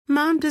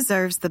Mom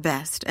deserves the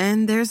best,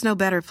 and there's no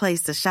better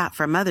place to shop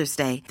for Mother's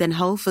Day than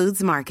Whole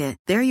Foods Market.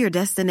 They're your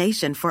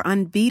destination for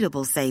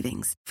unbeatable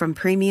savings, from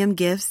premium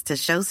gifts to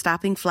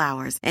show-stopping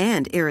flowers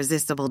and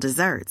irresistible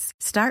desserts.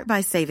 Start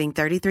by saving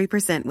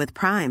 33% with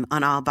Prime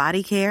on all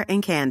body care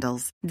and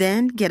candles.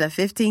 Then get a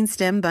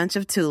 15-stem bunch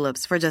of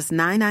tulips for just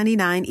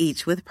 $9.99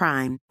 each with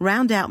Prime.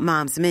 Round out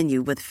Mom's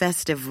menu with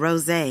festive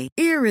rosé,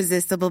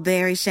 irresistible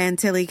berry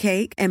chantilly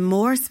cake, and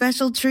more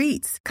special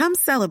treats. Come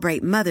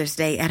celebrate Mother's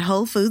Day at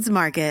Whole Foods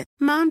Market.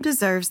 Mom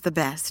deserves the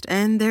best,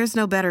 and there's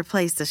no better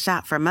place to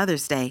shop for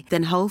Mother's Day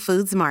than Whole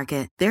Foods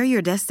Market. They're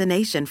your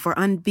destination for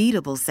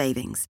unbeatable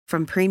savings,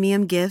 from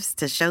premium gifts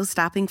to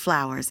show-stopping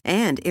flowers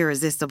and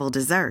irresistible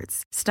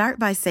desserts. Start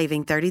by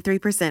saving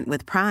 33%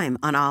 with Prime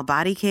on all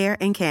body care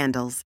and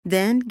candles.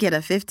 Then get a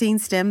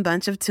 15-stem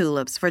bunch of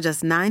tulips for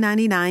just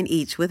 $9.99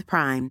 each with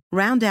Prime.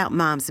 Round out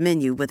Mom's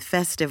menu with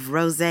festive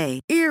rosé,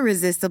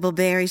 irresistible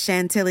berry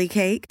chantilly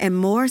cake, and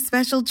more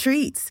special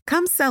treats.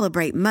 Come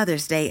celebrate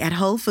Mother's Day at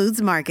Whole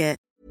Foods Market.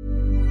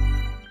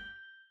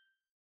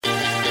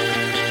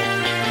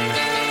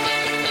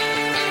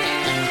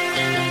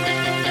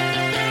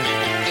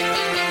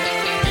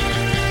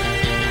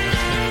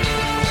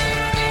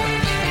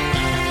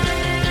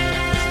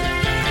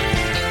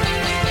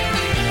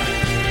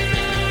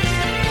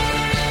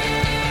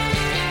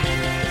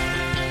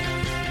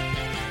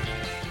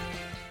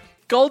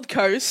 Gold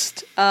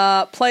Coast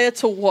player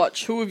to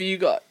watch. Who have you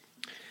got?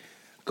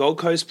 Gold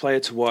Coast player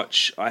to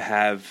watch, I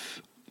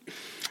have...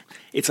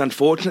 It's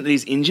unfortunate that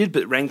he's injured,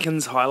 but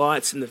Rankin's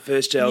highlights in the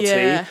first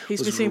JLT he's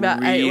was missing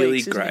about really 8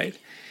 weeks, great. isn't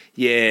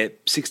Yeah,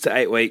 6 to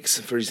 8 weeks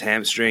for his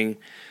hamstring.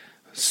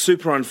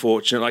 Super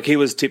unfortunate. Like, he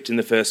was tipped in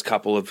the first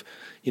couple of,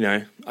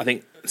 I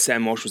think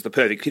Sam Walsh was the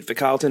perfect fit for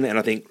Carlton, and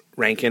I think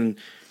Rankin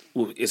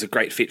is a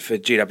great fit for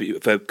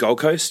for Gold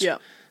Coast. Yeah.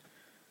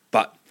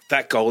 But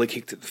that goal he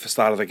kicked at the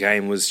start of the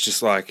game was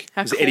just like...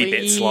 How it was Eddie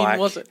Betts-like.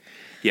 was it?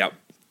 Yep.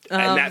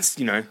 And that's,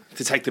 to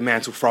take the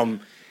mantle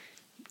from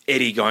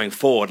Eddie going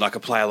forward, like a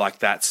player like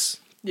that's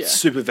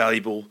super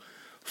valuable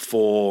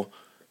for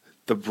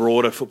the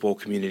broader football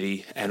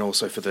community and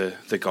also for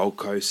the Gold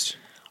Coast.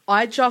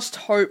 I just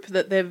hope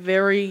that they're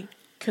very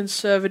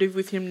conservative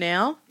with him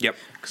now. Yep.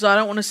 Because I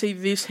don't want to see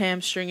this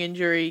hamstring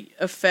injury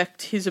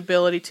affect his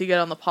ability to get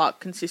on the park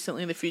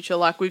consistently in the future,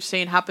 like we've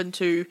seen happen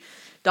to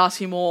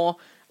Darcy Moore,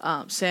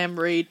 Sam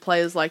Reid,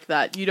 players like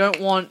that. You don't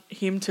want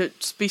him to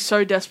be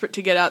so desperate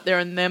to get out there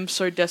and them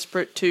so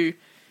desperate to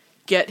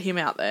get him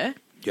out there.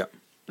 Yep.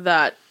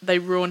 That they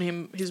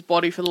ruin his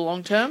body for the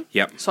long term.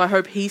 Yep. So I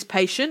hope he's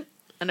patient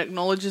and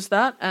acknowledges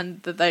that,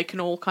 and that they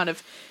can all kind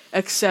of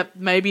accept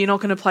maybe you're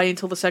not going to play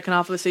until the second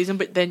half of the season,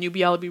 but then you'll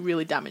be able to be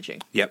really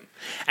damaging. Yep.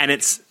 And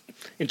it's,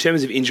 in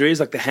terms of injuries,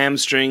 like the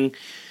hamstring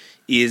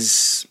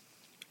is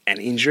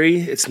an injury.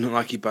 It's not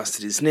like he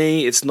busted his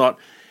knee.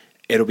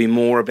 It'll be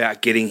more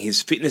about getting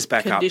his fitness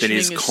back up and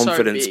his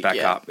confidence back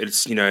up.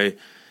 It's,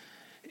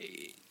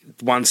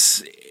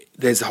 once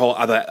there's a whole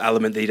other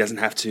element that he doesn't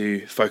have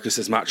to focus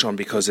as much on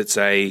because it's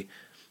I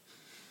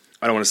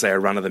don't want to say a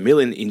run-of-the-mill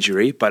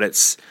injury, but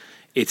it's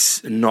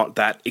not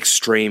that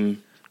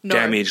extreme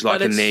damage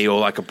like a knee or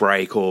like a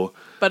break or...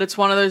 But it's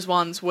one of those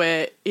ones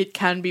where it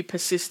can be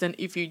persistent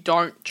if you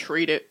don't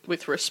treat it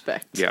with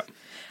respect. Yeah.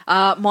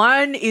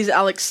 Mine is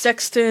Alex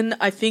Sexton.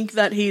 I think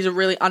that he's a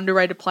really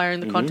underrated player in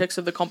the context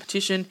of the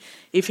competition.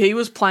 If he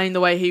was playing the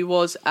way he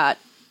was at,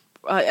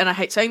 and I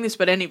hate saying this,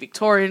 but any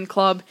Victorian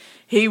club,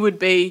 he would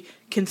be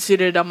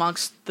considered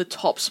amongst the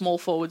top small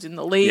forwards in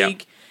the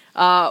league.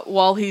 Yep.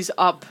 While he's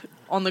up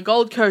on the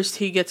Gold Coast,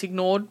 he gets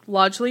ignored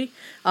largely.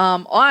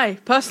 I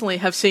personally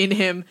have seen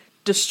him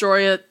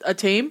destroy a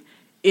team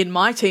in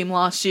my team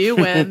last year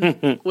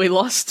when we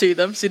lost to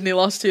them. Sydney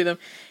lost to them.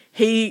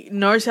 He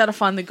knows how to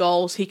find the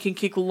goals. He can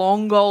kick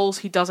long goals.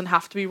 He doesn't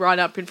have to be right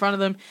up in front of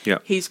them.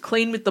 Yep. He's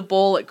clean with the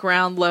ball at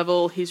ground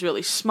level. He's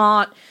really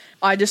smart.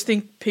 I just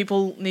think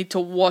people need to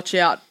watch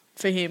out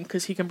for him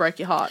because he can break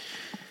your heart.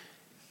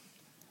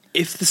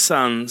 If the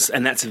Suns,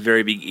 and that's a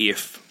very big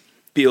if,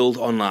 build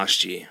on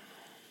last year.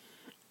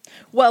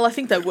 Well, I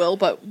think they will,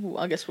 but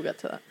I guess we'll get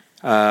to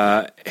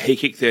that. He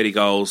kicked 30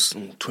 goals,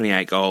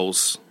 28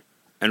 goals,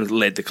 and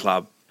led the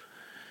club.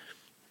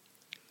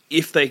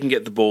 If they can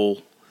get the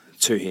ball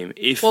to him,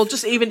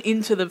 just even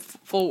into the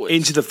forwards.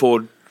 Into the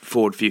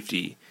forward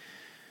 50,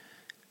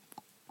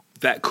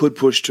 that could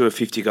push to a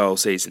 50-goal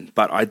season.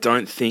 But I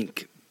don't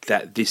think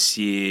that this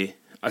year...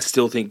 I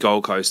still think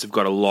Gold Coast have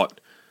got a lot...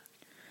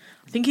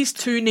 I think he's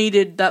too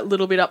needed that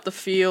little bit up the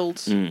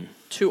field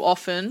too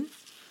often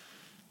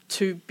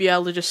to be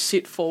able to just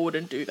sit forward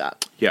and do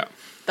that. Yeah.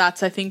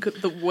 That's, I think,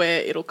 where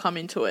it'll come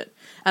into it.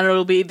 And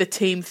it'll be the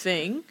team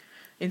thing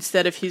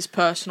instead of his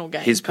personal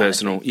game. His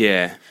personal,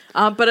 yeah.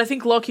 But I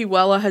think Lockie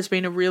Weller has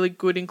been a really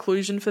good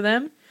inclusion for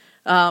them.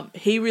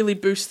 He really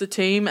boosts the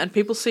team, and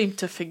people seem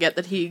to forget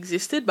that he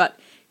existed, but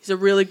he's a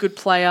really good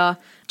player.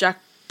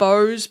 Jack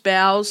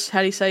Bowes, how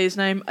do you say his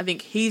name? I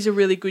think he's a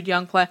really good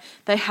young player.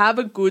 They have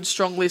a good,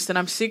 strong list, and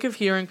I'm sick of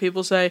hearing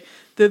people say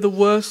they're the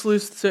worst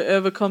list to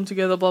ever come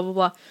together, blah, blah,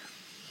 blah.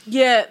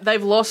 Yeah,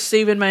 they've lost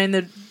Stephen May in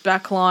the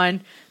back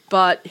line,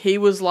 but he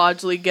was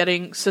largely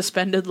getting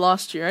suspended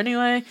last year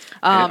anyway.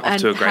 Off and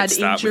to a great had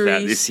start injuries.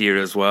 with that this year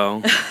as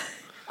well.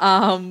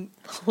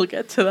 We'll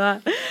get to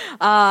that.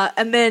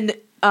 And then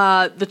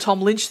the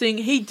Tom Lynch thing,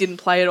 he didn't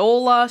play at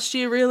all last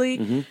year, really.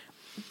 Mm-hmm.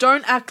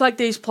 Don't act like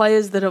these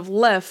players that have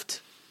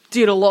left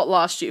did a lot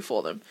last year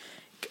for them.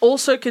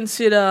 Also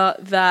consider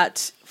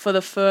that for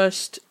the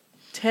first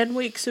 10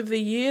 weeks of the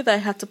year, they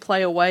had to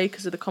play away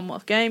because of the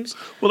Commonwealth Games.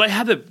 Well, they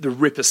had the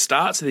ripper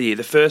starts of the year.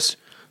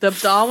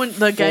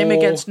 The game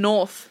against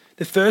North.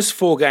 The first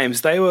 4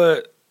 games, they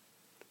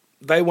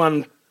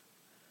won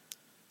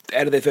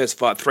out of their first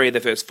 3 of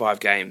their first 5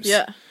 games.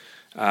 Yeah.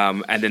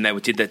 And then they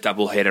did that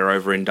double header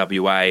over in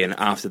WA, and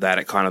after that,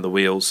 it kind of the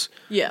wheels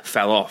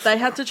fell off. They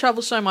had to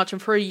travel so much,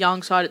 and for a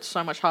young side, it's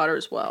so much harder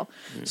as well.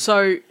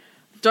 So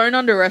don't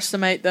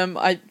underestimate them.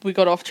 We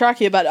got off track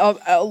here, but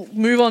I'll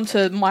move on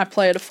to my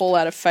player to fall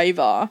out of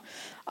favour.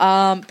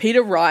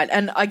 Peter Wright,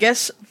 and I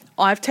guess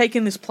I've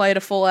taken this player to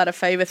fall out of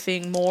favour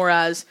thing more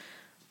as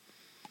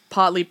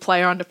partly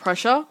player under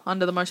pressure,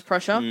 under the most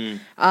pressure.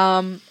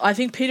 I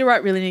think Peter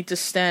Wright really needs to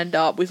stand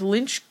up. With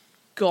Lynch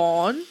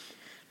gone,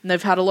 and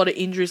they've had a lot of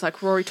injuries,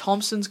 like Rory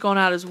Thompson's gone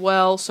out as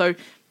well, so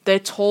their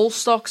tall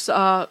stocks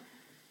are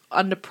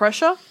under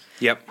pressure.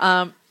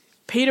 Yep.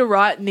 Peter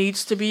Wright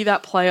needs to be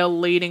that player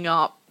leading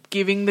up,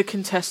 giving the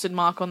contested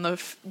mark on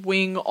the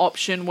wing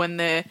option when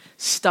they're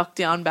stuck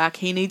down back.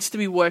 He needs to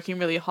be working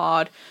really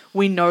hard.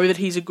 We know that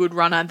he's a good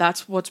runner.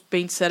 That's what's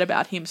been said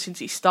about him since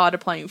he started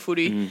playing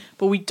footy.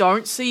 But we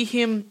don't see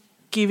him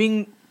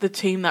giving the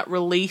team that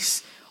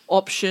release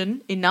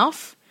option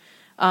enough.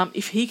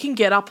 If he can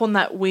get up on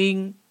that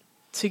wing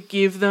to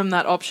give them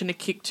that option to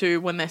kick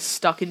to when they're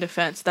stuck in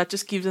defence, that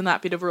just gives them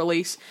that bit of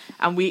release.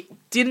 And we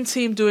didn't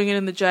see him doing it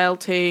in the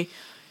JLT.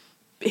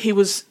 He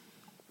was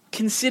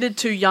considered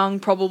too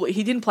young, probably.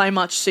 He didn't play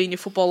much senior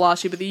football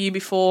last year, but the year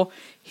before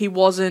he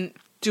wasn't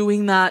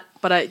doing that.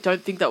 But I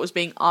don't think that was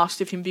being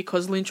asked of him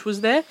because Lynch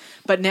was there.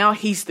 But now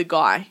he's the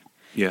guy.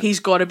 Yeah.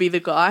 He's got to be the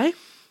guy.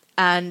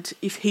 And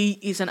if he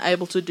isn't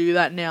able to do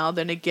that now,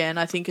 then again,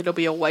 I think it'll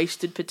be a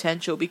wasted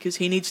potential because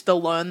he needs to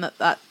learn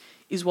that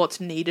is what's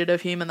needed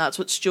of him, and that's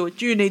what Stuart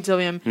Dew needs of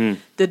him.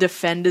 The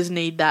defenders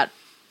need that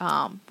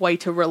way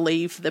to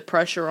relieve the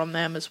pressure on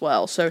them as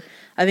well. So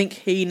I think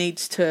he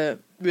needs to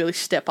really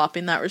step up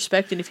in that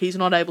respect, and if he's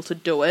not able to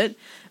do it,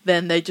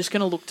 then they're just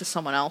going to look to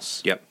someone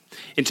else. Yep.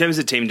 In terms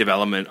of team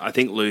development, I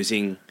think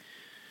losing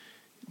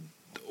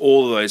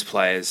all of those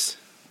players,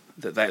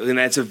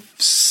 that's a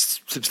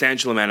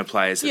substantial amount of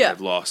players that they've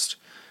lost,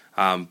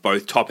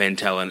 both top-end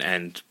talent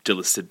and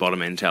delisted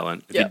bottom-end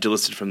talent. If you're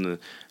delisted from the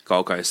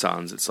Gold Coast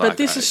Suns, it's like... But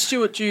this is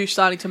Stuart Dew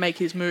starting to make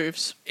his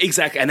moves.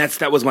 Exactly, and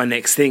that was my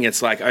next thing.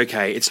 It's like,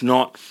 okay, it's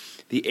not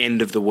the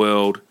end of the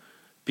world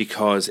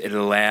because it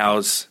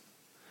allows,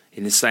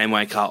 in the same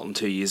way Carlton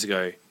 2 years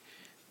ago,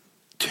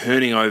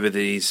 turning over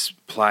these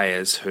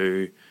players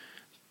who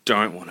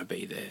don't want to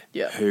be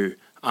there, who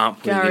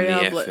aren't putting in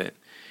the effort.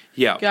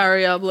 Yeah,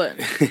 Gary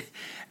Ablett.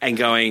 And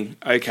going,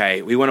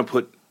 okay, we want to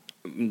put...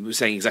 We're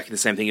saying exactly the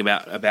same thing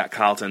about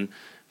Carlton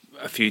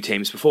a few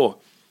teams before.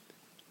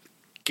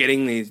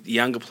 Getting these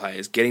younger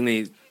players, getting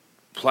these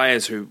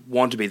players who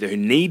want to be there, who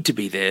need to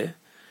be there,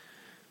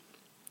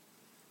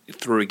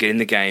 through getting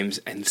the games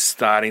and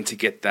starting to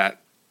get that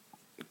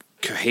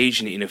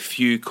cohesion in a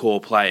few core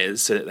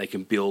players so that they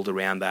can build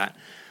around that.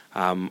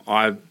 I'm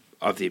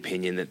of the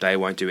opinion that they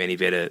won't do any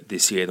better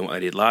this year than what they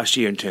did last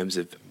year in terms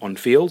of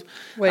on-field.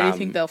 Where do you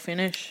think they'll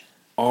finish?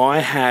 I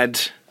had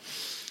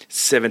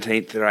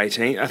 17th or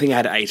 18th. I think I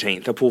had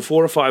 18th. They'll pull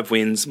 4 or 5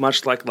 wins,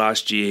 much like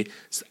last year,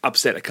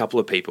 upset a couple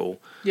of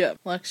people. Yeah,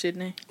 like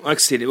Sydney.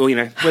 Like Sydney. Well,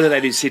 whether they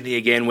do Sydney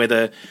again,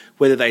 whether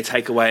they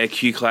take away a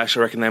Q Clash,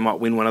 I reckon they might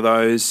win one of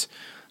those.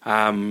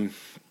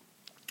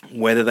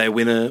 Whether they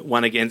win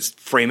one against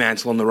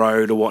Fremantle on the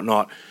road or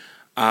whatnot.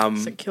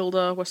 St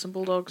Kilda, Western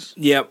Bulldogs.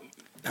 Yep.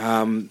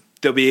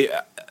 There'll be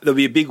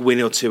a big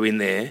win or two in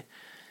there,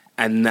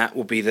 and that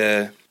will be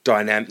the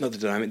dynamic. Not the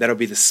dynamic. That'll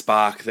be the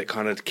spark that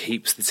kind of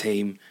keeps the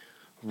team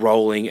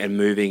rolling and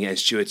moving. And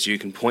Stuart Dew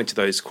can point to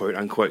those quote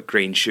unquote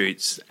green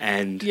shoots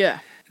and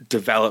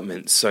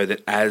developments, so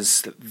that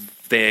as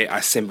they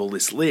assemble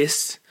this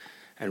list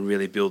and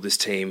really build this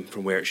team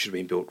from where it should have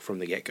been built from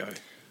the get go.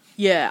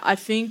 Yeah, I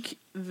think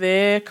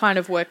they're kind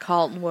of where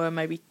Carlton were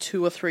maybe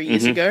 2 or 3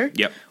 years ago.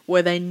 Yep.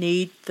 Where they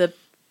need the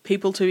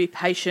people to be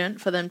patient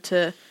for them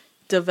to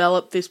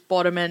develop this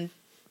bottom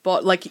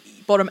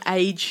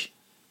age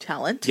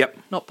talent. Yep.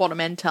 Not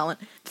bottom end talent.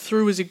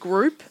 Through as a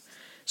group.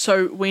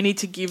 So we need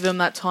to give them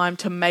that time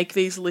to make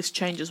these list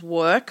changes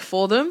work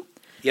for them.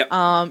 Yep.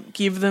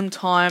 Give them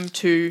time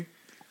to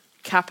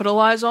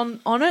capitalise on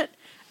it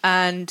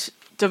and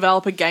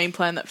develop a game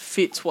plan that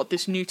fits what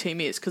this new team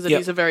is, because it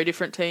is a very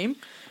different team.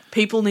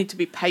 People need to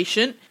be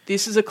patient.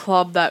 This is a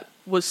club that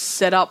was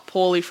set up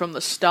poorly from the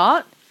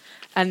start,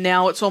 And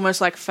now it's almost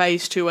like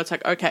phase 2 where it's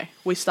like, okay,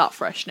 we start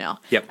fresh now.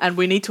 Yep. And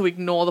we need to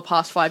ignore the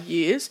past 5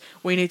 years.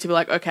 We need to be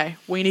like, okay,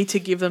 we need to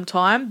give them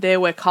time. They're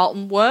where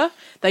Carlton were.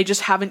 They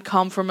just haven't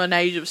come from an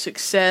age of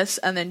success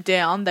and then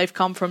down. They've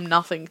come from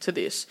nothing to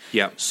this.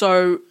 Yep.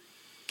 So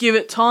give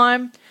it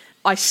time.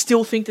 I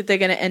still think that they're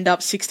going to end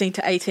up 16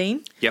 to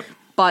 18. Yep.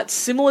 But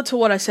similar to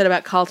what I said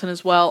about Carlton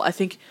as well, I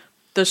think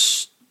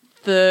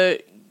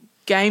the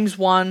games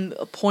won,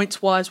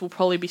 points-wise, will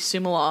probably be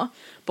similar,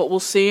 but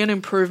we'll see an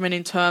improvement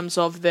in terms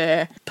of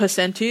their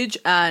percentage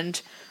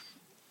and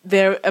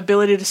their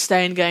ability to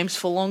stay in games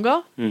for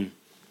longer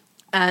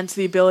and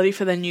the ability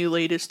for their new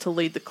leaders to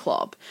lead the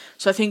club.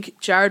 So I think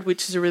Jared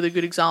Witts is a really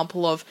good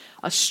example of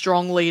a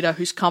strong leader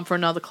who's come from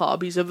another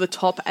club. He's of the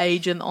top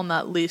age on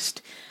that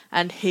list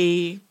and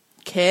he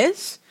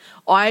cares.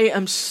 I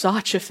am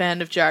such a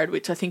fan of Jared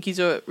Witts. I think he's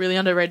a really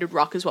underrated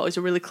ruck as well. He's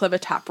a really clever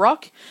tap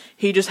ruck.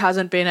 He just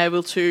hasn't been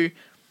able to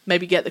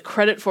maybe get the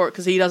credit for it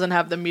because he doesn't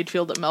have the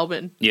midfield that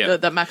Melbourne,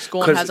 that Max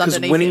Gawn has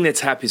underneath. Because winning him. the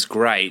tap is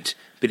great,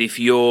 but if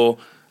your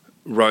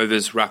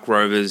rovers, ruck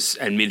rovers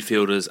and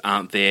midfielders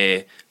aren't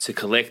there to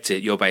collect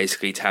it, you're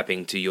basically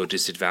tapping to your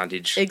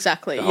disadvantage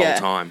exactly the whole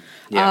time.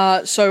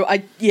 Yeah. So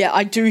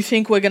I do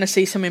think we're going to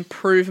see some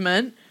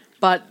improvement,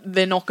 but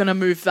they're not going to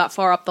move that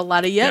far up the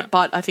ladder yet. Yeah.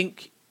 But I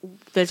think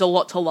there's a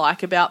lot to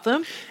like about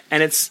them.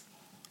 And it's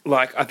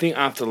like, I think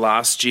after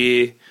last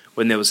year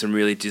when there were some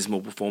really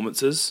dismal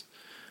performances.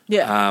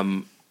 Yeah.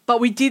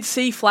 But we did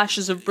see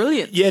flashes of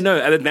brilliance. Yeah, no,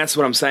 and that's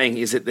what I'm saying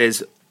is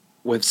that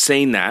we've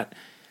seen that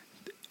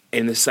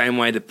in the same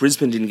way that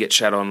Brisbane didn't get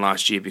shat on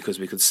last year because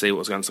we could see what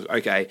was going on. So,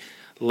 okay,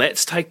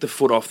 let's take the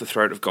foot off the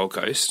throat of Gold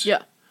Coast.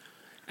 Yeah.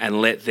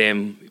 And let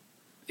them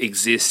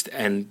exist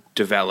and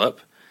develop.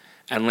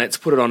 And let's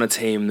put it on a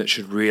team that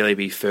should really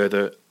be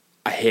further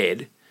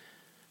ahead.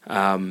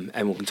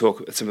 And we can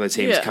talk about some of the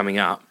teams coming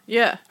up.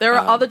 Yeah, there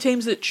are other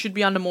teams that should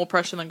be under more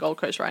pressure than Gold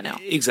Coast right now.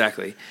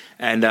 Exactly.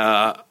 And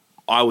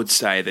I would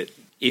say that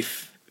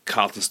if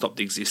Carlton stopped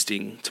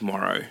existing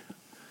tomorrow,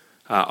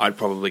 I'd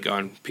probably go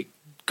and pick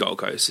Gold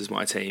Coast as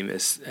my team.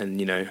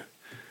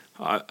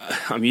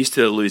 I'm used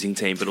to a losing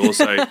team, but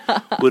also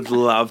would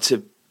love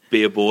to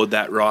be aboard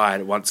that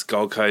ride once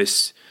Gold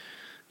Coast,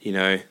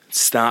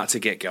 start to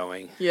get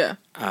going. Yeah.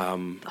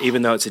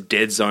 Even though it's a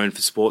dead zone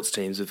for sports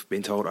teams, we've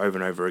been told over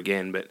and over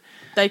again, but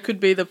they could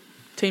be the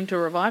team to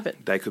revive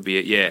it. They could be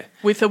it, yeah.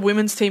 With a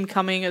women's team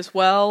coming as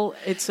well,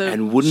 it's a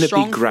and wouldn't it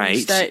be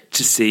great state.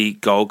 to see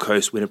Gold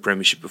Coast win a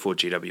premiership before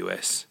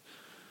GWS?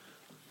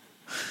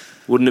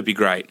 Wouldn't it be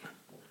great?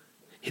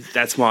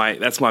 That's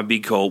my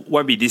big call.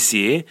 Won't be this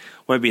year,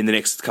 won't be in the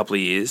next couple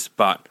of years,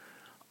 but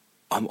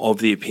I'm of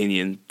the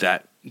opinion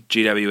that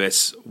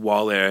GWS,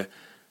 while they're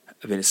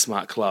been a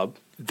smart club,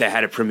 they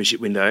had a premiership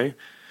window.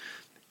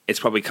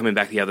 It's probably coming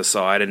back the other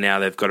side, and now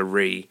they've got to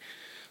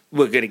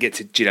we're going to get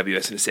to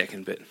GWS in a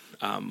second, but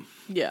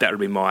that would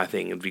be my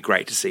thing. It would be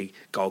great to see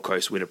Gold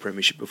Coast win a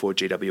premiership before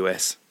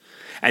GWS.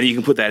 And you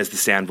can put that as the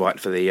soundbite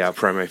for the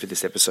promo for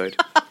this episode.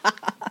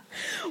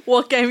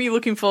 What game are you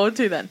looking forward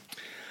to then?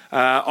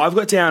 I've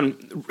got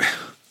down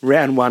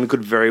round 1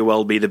 could very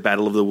well be the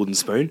Battle of the Wooden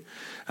Spoon,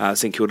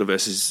 St Kilda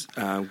versus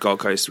Gold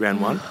Coast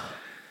round 1.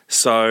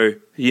 So,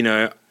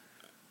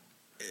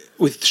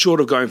 with short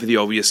of going for the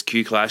obvious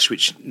Q clash,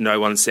 which no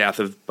one south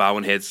of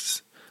Barwon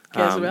Heads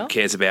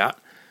cares about.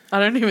 I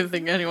don't even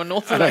think anyone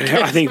north of that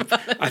cares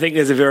I think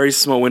there's a very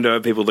small window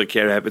of people that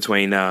care about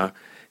between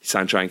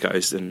Sunshine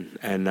Coast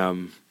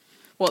and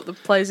what, the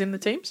players in the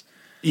teams?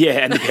 Yeah,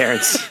 and the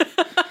parents.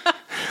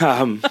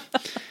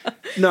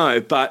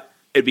 No, but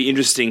it'd be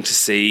interesting to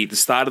see the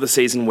start of the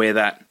season where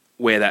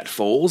that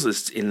falls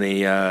is in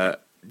the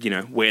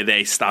where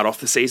they start off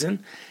the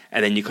season,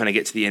 and then you kind of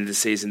get to the end of the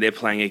season. They're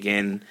playing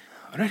again.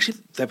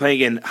 They're playing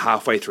again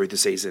halfway through the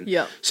season.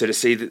 Yeah. So to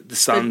see the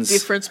Suns, the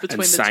difference between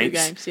the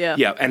Saints, 2 games. Yeah.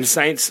 Yeah, and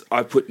Saints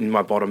I put in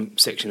my bottom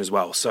section as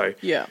well. So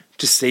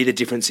to see the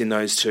difference in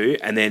those two,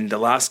 and then the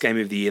last game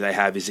of the year they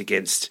have is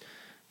against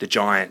the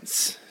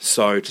Giants.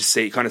 So to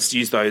see, kind of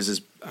use those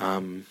as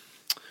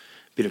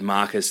bit of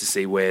markers to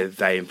see where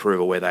they improve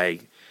or where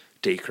they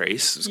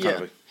decrease. It's kind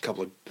of a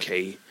couple of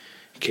key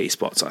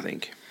spots, I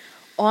think.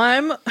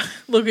 I'm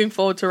looking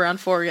forward to round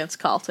 4 against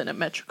Carlton at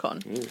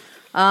Metricon.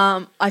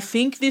 I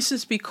think this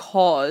is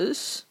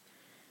because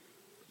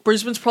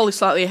Brisbane's probably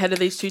slightly ahead of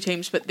these two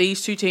teams, but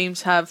these two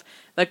teams have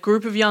that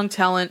group of young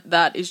talent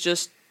that is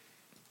just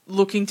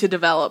looking to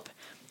develop.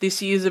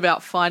 This year's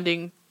about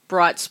finding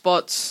bright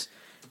spots,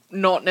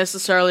 not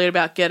necessarily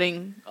about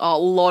getting a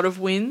lot of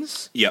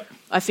wins. Yep.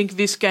 I think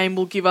this game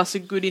will give us a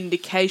good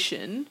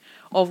indication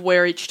of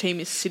where each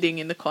team is sitting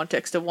in the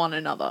context of one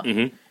another.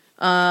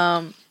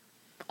 Mm-hmm.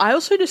 I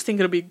also just think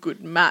it'll be a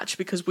good match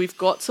because we've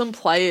got some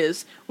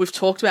players. We've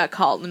talked about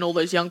Carlton and all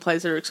those young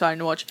players that are exciting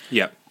to watch.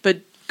 Yep.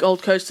 But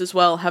Gold Coast as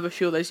well have a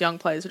few of those young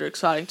players that are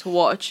exciting to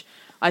watch.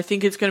 I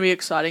think it's going to be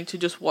exciting to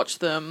just watch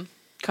them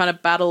kind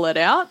of battle it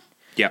out.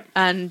 Yep.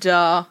 And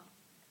while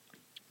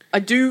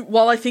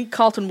I think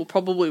Carlton will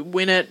probably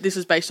win it, this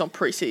is based on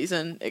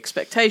pre-season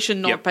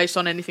expectation, not based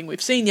on anything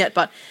we've seen yet,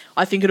 but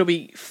I think it'll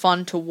be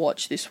fun to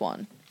watch this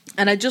one.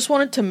 And I just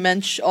wanted to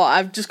mention,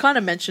 I've just kind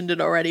of mentioned it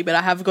already, but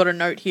I have got a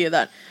note here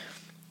that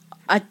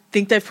I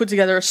think they've put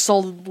together a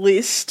solid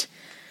list.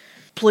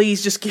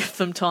 Please just give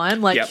them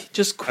time.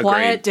 Just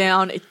quiet Agreed.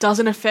 down. It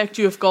doesn't affect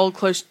you if Gold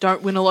Coast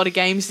don't win a lot of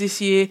games this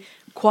year.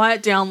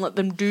 Quiet down, let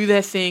them do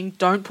their thing.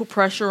 Don't put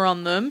pressure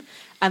on them,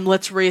 and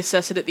let's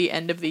reassess it at the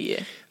end of the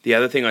year. The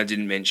other thing I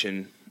didn't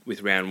mention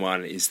with round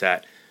one is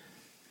that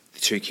the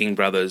two King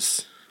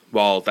brothers,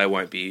 while they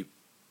won't be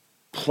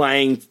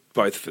playing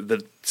both for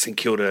the St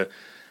Kilda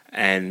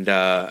and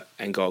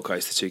Gold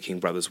Coast, the two King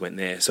brothers went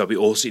there. So I'll be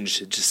also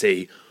interested to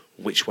see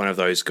which one of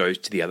those goes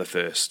to the other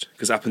first.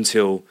 Because up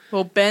until...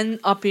 Well, Ben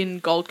up in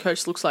Gold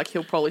Coast looks like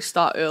he'll probably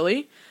start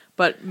early,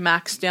 but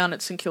Max down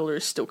at St Kilda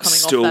is still coming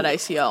off that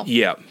ACL.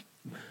 Yeah.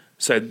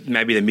 So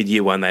maybe the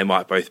mid-year one, they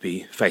might both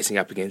be facing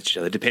up against each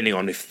other, depending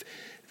on if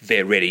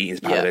they're ready as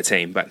part of their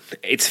team. But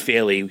it's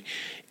fairly...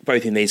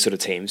 both in these sort of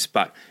teams.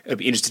 But it'll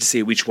be interesting to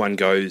see which one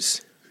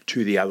goes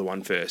to the other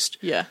one first.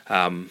 Yeah.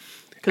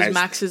 Because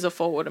Max is a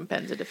forward and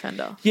Ben's a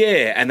defender.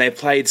 Yeah, and they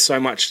played so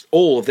much.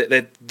 All of that.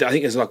 I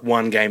think there's like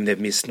one game they've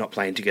missed not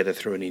playing together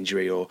through an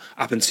injury, or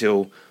up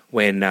until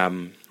when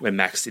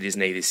Max did his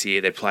knee this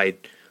year, they played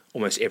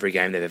almost every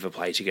game they've ever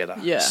played together.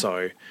 Yeah.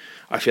 So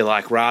I feel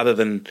like rather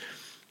than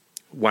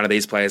one of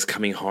these players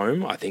coming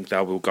home, I think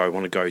they will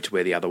want to go to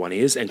where the other one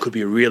is, and could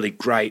be a really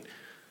great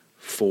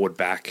forward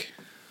back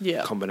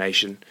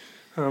combination.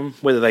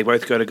 Whether they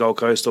both go to Gold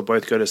Coast or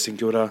both go to St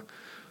Kilda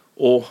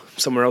or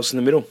somewhere else in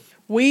the middle.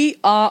 We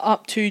are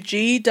up to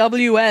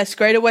GWS,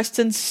 Greater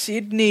Western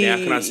Sydney. Now,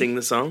 can I sing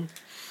the song?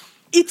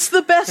 It's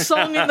the best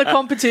song in the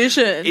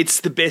competition.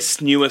 It's the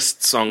best,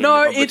 newest song in the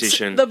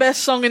competition. It's the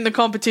best song in the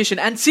competition.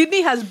 And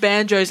Sydney has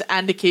banjos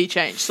and a key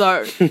change.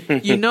 So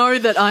you know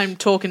that I'm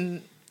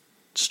talking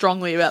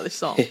strongly about this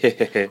song.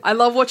 I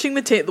love watching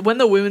the team. When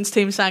the women's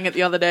team sang it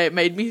the other day, it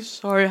made me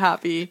so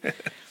happy.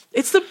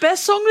 It's the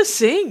best song to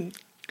sing.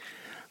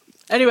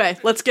 Anyway,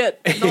 let's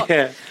get...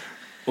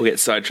 We'll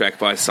get sidetracked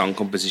by song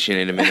composition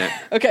in a minute.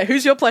 Okay,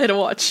 who's your player to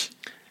watch?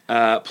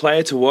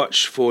 Player to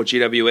watch for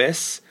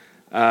GWS.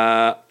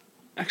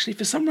 Actually,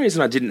 for some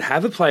reason, I didn't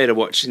have a player to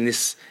watch in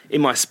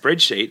my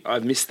spreadsheet.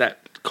 I've missed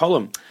that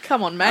column.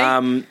 Come on, mate.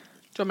 Do you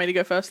want me to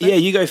go first then? Yeah,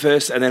 you go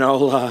first, and then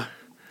I'll...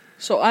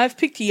 So I've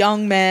picked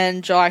young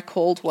man Jai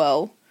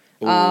Caldwell.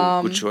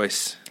 Ooh, good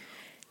choice.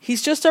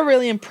 He's just a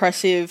really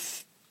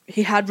impressive...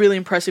 He had really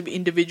impressive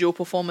individual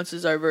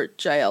performances over at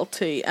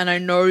JLT, and I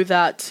know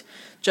that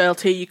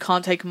JLT, you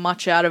can't take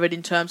much out of it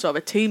in terms of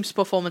a team's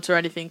performance or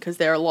anything because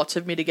there are lots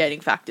of mitigating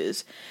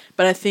factors.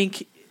 But I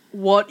think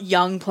what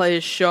young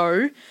players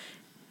show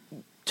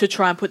to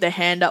try and put their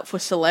hand up for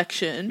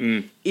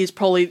selection is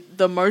probably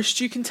the most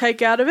you can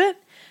take out of it.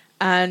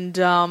 And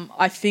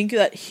I think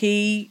that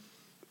he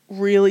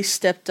really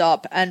stepped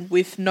up, and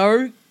with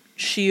no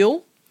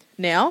Shield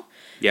now,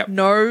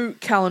 no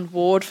Callan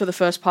Ward for the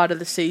first part of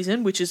the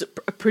season, which is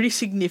a pretty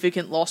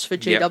significant loss for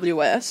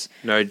GWS.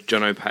 No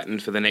Jono Patton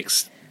for the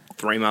next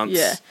 3 months.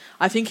 Yeah,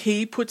 I think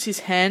he puts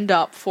his hand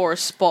up for a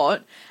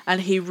spot,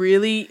 and he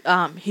really,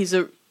 he's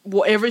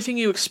everything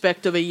you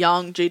expect of a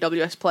young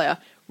GWS player.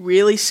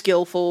 Really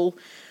skillful,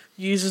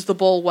 uses the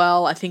ball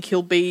well. I think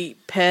he'll be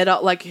paired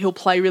up, like he'll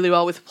play really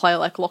well with a player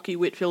like Lockie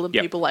Whitfield and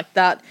people like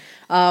that.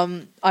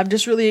 I'm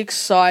just really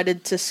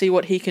excited to see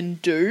what he can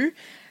do.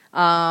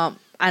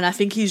 And I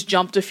think he's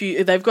jumped a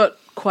few. They've got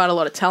quite a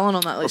lot of talent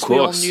on that list. We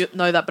all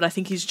know that, but I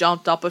think he's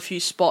jumped up a few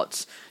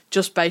spots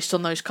just based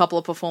on those couple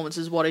of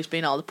performances, what he's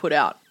been able to put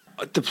out.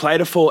 The play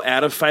to fall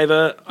out of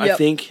favour, I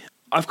think.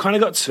 I've kind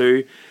of got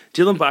two.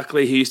 Dylan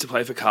Buckley, who used to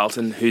play for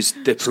Carlton, who's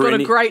the got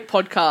a great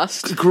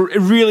podcast. A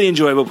really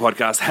enjoyable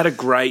podcast. Had a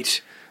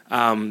great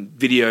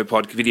video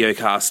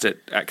cast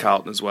at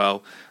Carlton as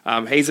well.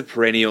 He's a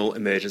perennial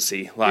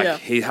emergency.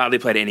 He hardly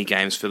played any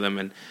games for them,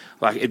 and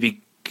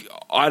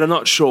I'm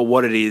not sure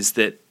what it is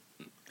that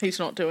he's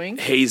not doing.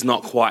 He's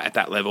not quite at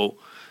that level,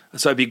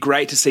 so it'd be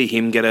great to see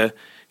him get a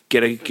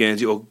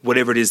Guernsey or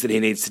whatever it is that he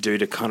needs to do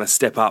to kind of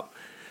step up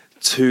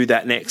to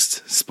that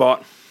next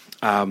spot.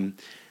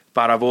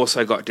 But I've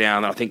also got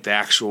down, I think the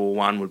actual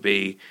one would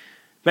be,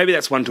 maybe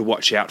that's one to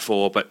watch out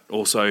for, but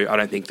also I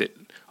don't think that,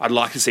 I'd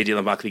like to see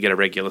Dylan Buckley get a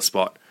regular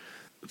spot.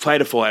 Play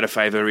to fall out of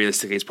favour,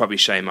 realistically, is probably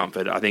Shane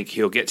Mumford. I think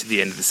he'll get to the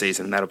end of the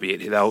season and that'll be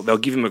it. They'll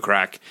give him a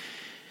crack.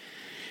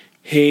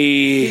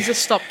 He's a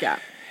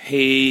stopgap.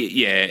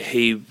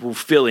 He will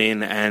fill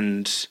in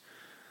and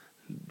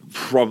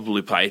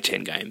probably play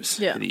 10 games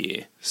for the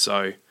year.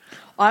 So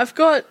I've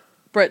got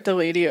Brett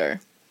Delidio.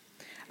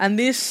 And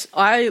this,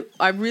 I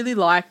really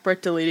like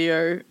Brett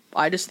Delidio.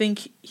 I just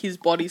think his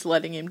body's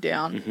letting him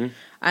down. Mm-hmm.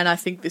 And I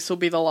think this will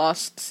be the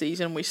last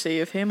season we see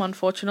of him,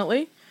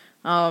 unfortunately.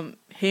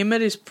 Him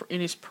in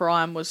his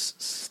prime was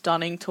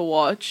stunning to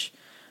watch.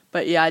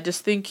 But yeah, I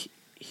just think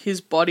his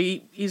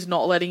body is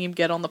not letting him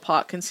get on the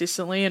park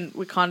consistently. And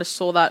we kind of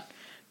saw that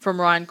from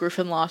Ryan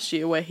Griffin last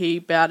year where he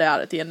bowed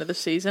out at the end of the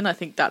season. I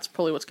think that's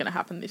probably what's going to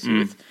happen this year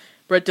with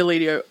Brett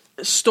Delidio.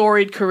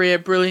 Storied career,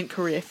 brilliant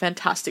career,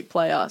 fantastic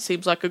player.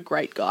 Seems like a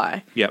great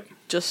guy. Yep.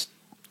 Just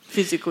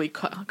physically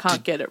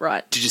can't get it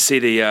right. Did you see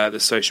the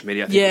social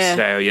media? I think it was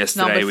today or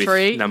yesterday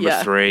with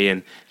number 3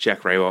 and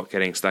Jack Rewalt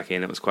getting stuck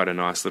in. It was quite a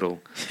nice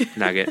little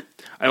nugget.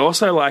 I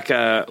also like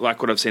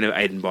what I've seen of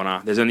Aiden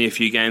Bonner. There's only a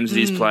few games that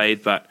he's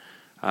played, but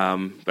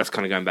that's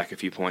kind of going back a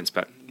few points.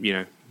 But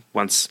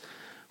once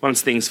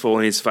things fall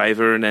in his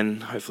favour, and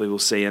then hopefully we'll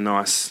see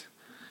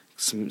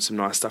some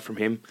nice stuff from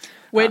him.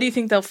 Where do you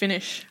think they'll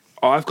finish?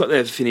 I've got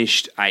them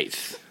finished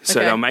 8th. So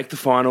they'll make the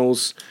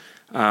finals.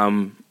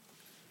 And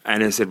as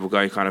I said, we'll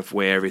go kind of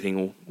where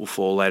everything will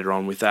fall later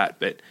on with that.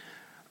 But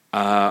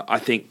I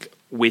think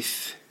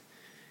with,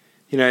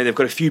 they've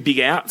got a few big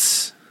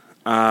outs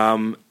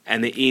and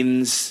the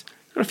ins,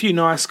 got a few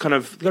nice got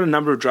a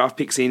number of draft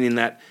picks in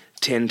that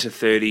 10 to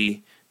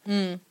 30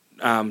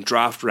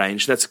 draft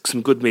range. That's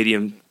some good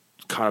medium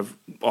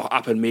or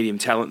upper medium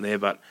talent there,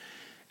 but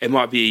it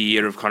might be a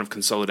year of kind of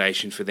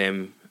consolidation for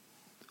them,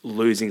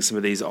 losing some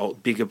of these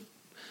old, bigger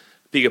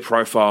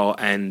profile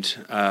and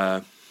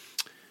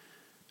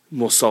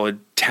more solid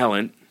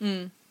talent,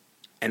 and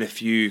a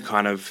few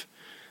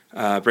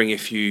bring a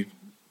few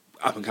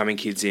up and coming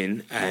kids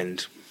in,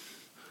 and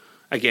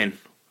again,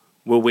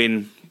 we'll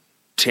win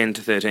 10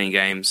 to 13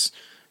 games,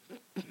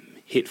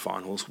 hit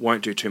finals,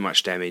 won't do too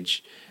much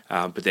damage,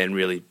 but then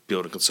really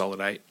build and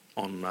consolidate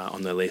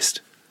on their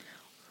list.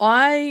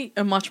 I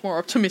am much more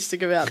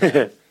optimistic about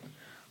that.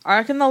 I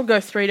reckon they'll go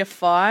 3 to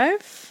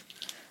 5.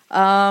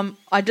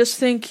 I just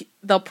think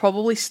they'll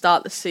probably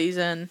start the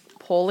season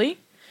poorly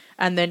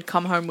and then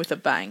come home with a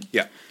bang.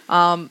 Yeah.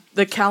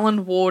 The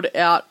Callan Ward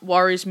out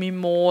worries me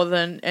more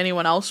than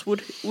anyone else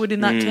would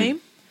in that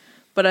team.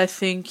 But I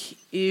think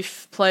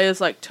if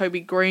players like Toby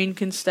Green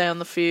can stay on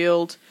the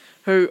field,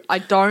 who I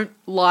don't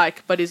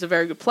like but is a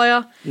very good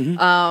player,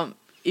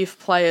 if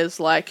players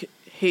like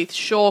Heath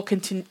Shaw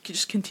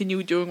just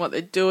continue doing what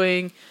they're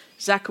doing,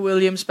 Zach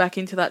Williams back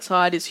into that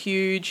side is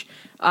huge,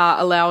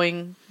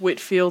 allowing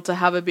Whitfield to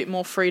have a bit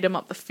more freedom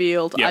up the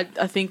field. Yep.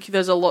 I think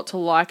there's a lot to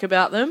like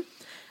about them,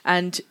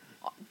 and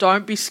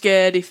don't be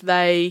scared if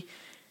they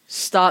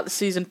start the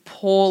season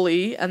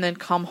poorly and then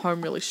come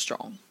home really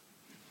strong.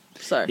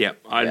 So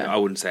I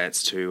wouldn't say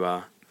it's too.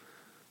 I'd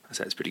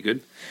say it's pretty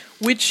good.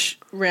 Which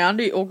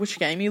round or which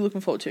game are you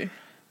looking forward to?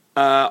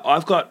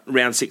 I've got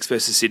round 6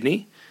 versus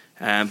Sydney,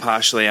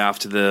 partially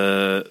after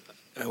the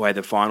way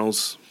the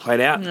finals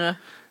played out. Yeah.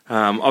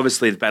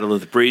 Obviously, the Battle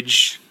of the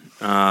Bridge,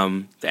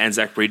 the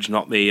Anzac Bridge,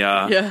 not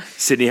the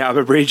Sydney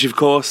Harbour Bridge, of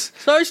course.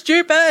 So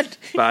stupid.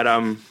 But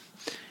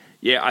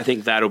I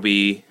think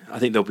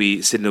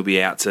Sydney will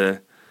be out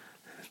to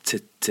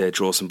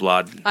draw some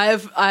blood.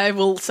 I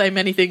will say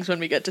many things when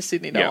we get to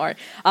Sydney. Don't worry.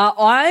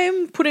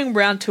 I'm putting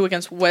round 2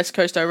 against West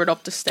Coast over at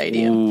Optus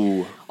Stadium.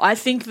 Ooh. I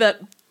think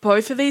that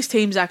both of these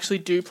teams actually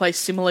do play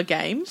similar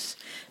games.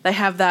 They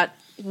have that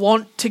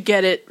want to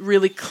get it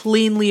really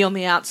cleanly on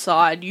the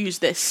outside, use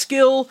their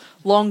skill,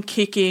 long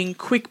kicking,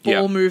 quick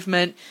ball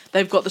movement.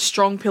 They've got the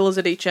strong pillars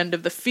at each end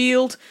of the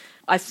field.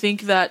 I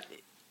think that,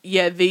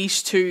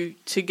 these two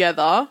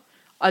together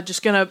are it's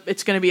going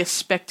to be a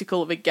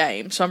spectacle of a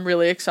game. So I'm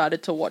really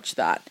excited to watch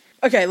that.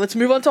 Okay, let's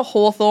move on to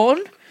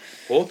Hawthorn.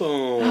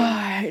 Hawthorn.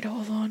 I hate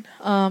Hawthorn.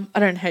 I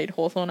don't hate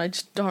Hawthorn. I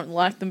just don't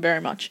like them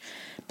very much.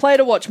 Play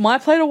to watch. My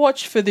play to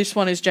watch for this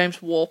one is James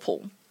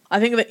Worpel. I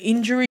think the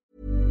injury...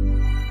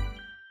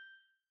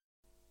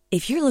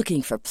 If you're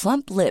looking for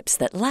plump lips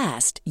that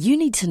last, you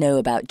need to know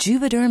about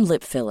Juvederm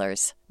lip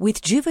fillers.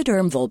 With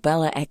Juvederm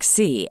Volbella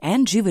XC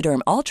and Juvederm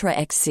Ultra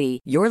XC,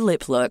 your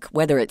lip look,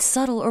 whether it's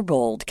subtle or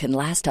bold, can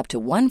last up to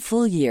 1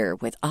 full year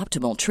with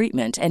optimal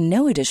treatment and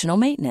no additional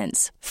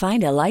maintenance.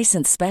 Find a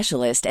licensed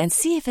specialist and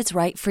see if it's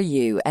right for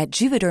you at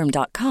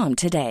Juvederm.com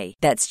today.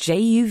 That's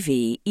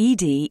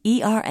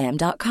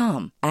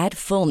JUVEDERM.com. Add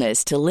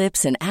fullness to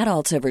lips in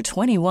adults over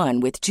 21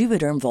 with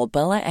Juvederm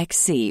Volbella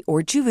XC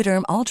or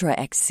Juvederm Ultra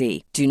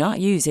XC. Do not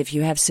use if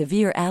you have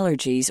severe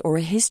allergies or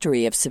a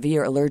history of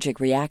severe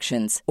allergic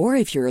reactions, or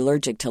if you're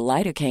allergic to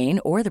lidocaine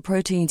or the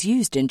proteins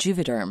used in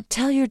Juvederm.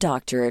 Tell your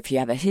doctor if you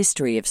have a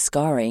history of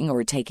scarring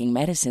or taking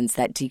medicines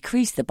that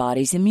decrease the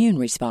body's immune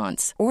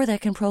response or that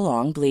can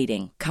prolong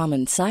bleeding.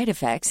 Common side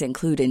effects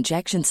include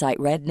injection site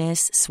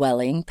redness,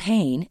 swelling,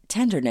 pain,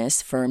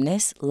 tenderness,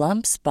 firmness,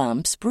 lumps,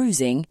 bumps,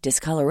 bruising,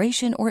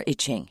 discoloration, or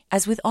itching.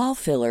 As with all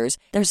fillers,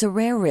 there's a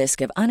rare risk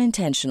of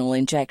unintentional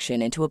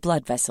injection into a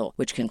blood vessel,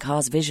 which can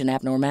cause vision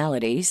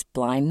abnormalities,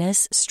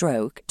 blindness,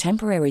 stroke,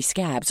 temporary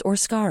scabs, or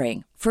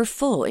scarring. For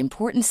full,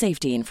 important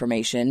safety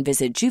information,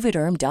 visit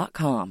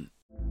Juvederm.com.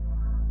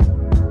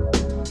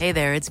 Hey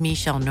there, it's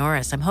Michelle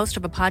Norris. I'm host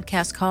of a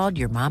podcast called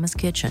Your Mama's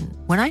Kitchen.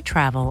 When I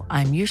travel,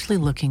 I'm usually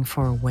looking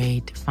for a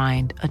way to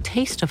find a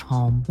taste of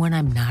home when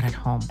I'm not at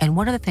home. And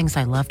one of the things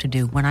I love to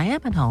do when I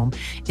am at home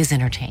is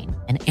entertain.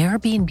 And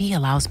Airbnb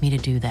allows me to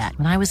do that.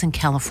 When I was in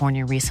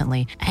California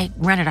recently, I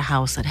rented a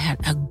house that had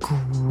a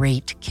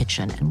great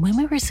kitchen. And when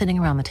we were sitting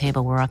around the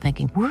table, we're all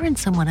thinking, we're in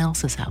someone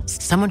else's house.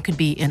 Someone could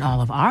be in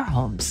all of our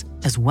homes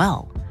as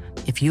well.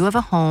 If you have a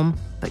home,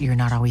 but you're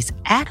not always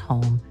at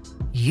home,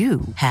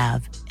 you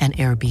have an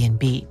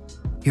Airbnb.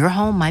 Your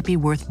home might be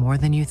worth more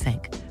than you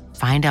think.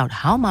 Find out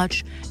how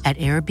much at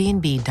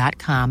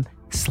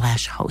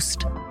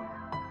airbnb.com/host.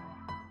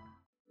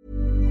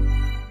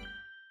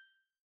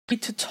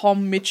 To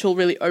Tom Mitchell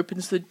really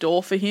opens the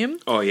door for him.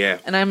 Oh, yeah.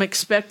 And I'm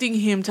expecting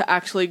him to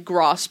actually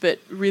grasp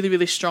it really,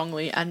 really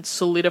strongly and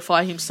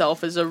solidify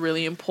himself as a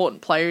really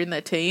important player in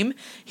their team.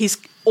 He's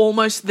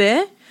almost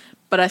there,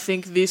 but I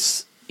think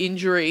this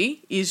injury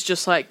is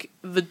just like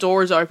the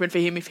door is open for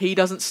him. If he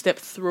doesn't step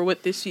through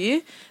it this year,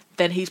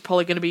 then he's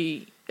probably going to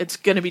be, it's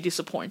going to be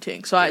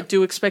disappointing. So I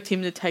do expect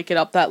him to take it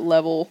up that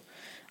level.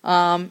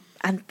 And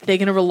they're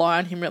going to rely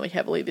on him really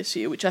heavily this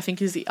year, which I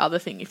think is the other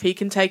thing. If he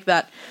can take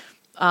that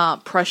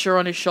pressure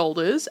on his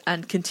shoulders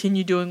and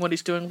continue doing what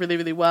he's doing really,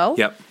 really well,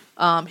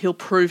 he'll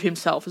prove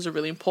himself as a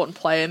really important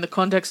player in the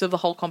context of the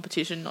whole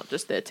competition, not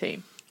just their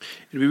team.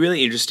 It'll be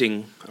really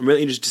interesting. I'm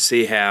really interested to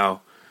see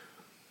how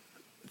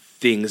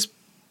things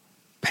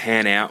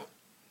pan out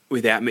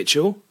without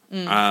Mitchell. We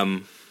know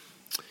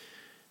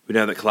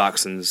that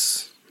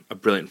Clarkson's a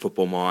brilliant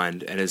football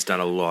mind and has done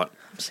a lot.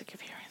 I'm sick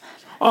of hearing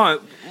that. Oh,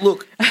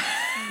 look,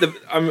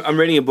 I'm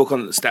reading a book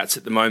on the stats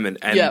at the moment,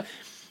 and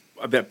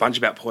a bunch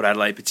about Port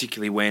Adelaide,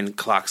 particularly when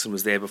Clarkson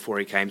was there before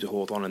he came to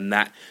Hawthorn, and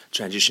that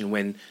transition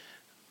when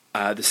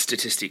the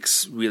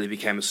statistics really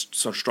became a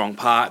sort of strong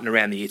part, and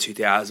around the year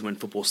 2000 when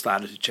football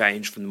started to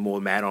change from the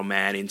more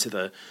man-on-man into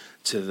the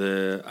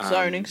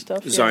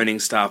zoning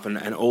stuff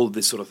and all of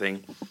this sort of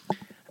thing.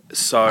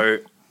 So,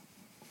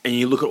 and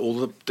you look at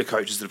all the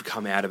coaches that have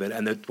come out of it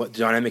and the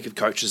dynamic of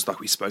coaches like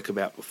we spoke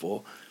about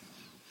before.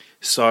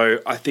 So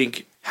I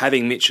think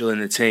having Mitchell in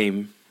the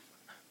team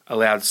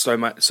allowed so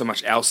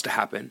much else to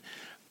happen,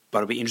 but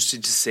I'll be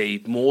interested to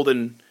see, more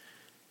than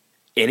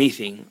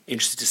anything,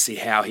 interested to see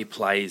how he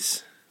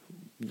plays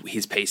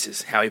his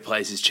pieces, how he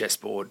plays his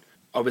chessboard.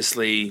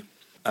 Obviously,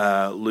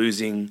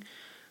 losing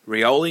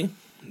Rioli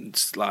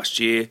last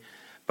year,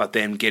 but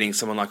then getting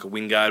someone like a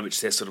Wingard,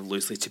 which they're sort of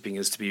loosely tipping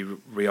as to be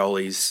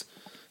Rioli's,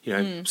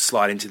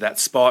 slide into that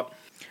spot.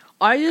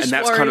 And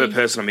that's kind of a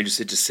person I'm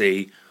interested to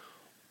see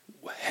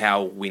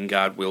how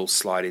Wingard will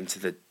slide into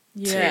the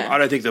team. I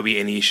don't think there'll be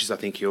any issues. I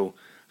think he'll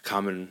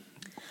come and...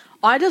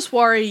 I just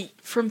worry,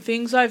 from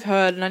things I've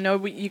heard, and I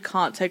know you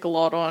can't take a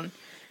lot on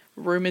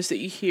rumours that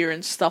you hear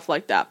and stuff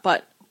like that,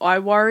 but I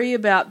worry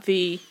about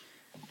the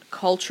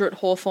culture at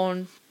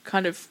Hawthorn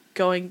kind of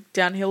going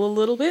downhill a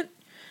little bit.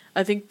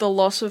 I think the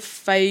loss of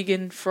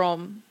Fagan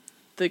from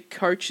the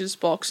coach's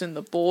box and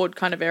the board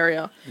kind of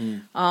area,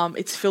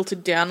 it's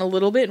filtered down a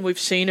little bit, and we've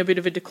seen a bit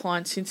of a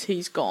decline since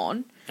he's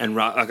gone. And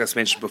like I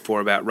mentioned before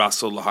about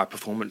Russell, the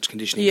high-performance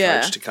conditioning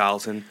coach to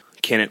Carlton,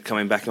 Kennett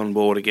coming back on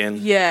board again.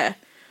 Yeah.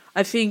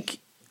 I think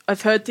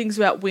I've heard things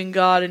about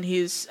Wingard and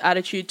his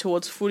attitude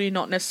towards footy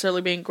not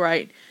necessarily being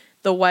great.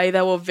 The way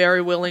they were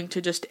very willing to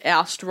just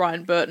oust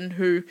Ryan Burton,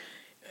 who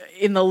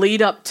in the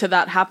lead up to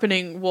that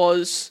happening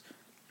was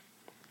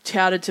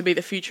touted to be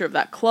the future of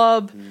that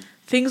club.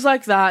 Things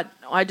like that,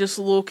 I just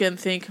look and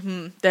think,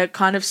 they're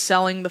kind of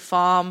selling the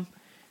farm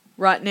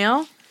right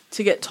now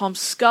to get Tom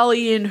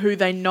Scully in, who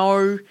they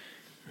know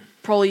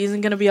probably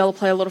isn't going to be able to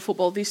play a lot of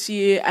football this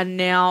year, and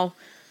now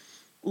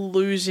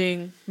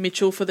losing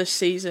Mitchell for the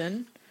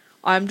season.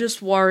 I'm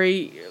just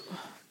worried.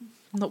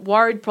 Not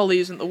worried probably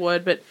isn't the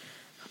word, but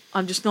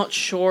I'm just not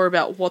sure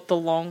about what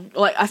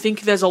I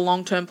think there's a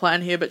long-term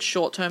plan here, but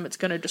short-term it's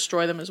going to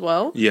destroy them as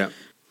well. Yeah,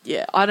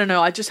 I don't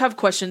know. I just have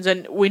questions,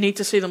 and we need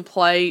to see them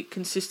play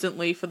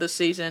consistently for the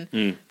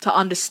season to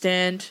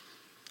understand.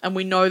 And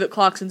we know that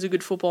Clarkson's a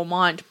good football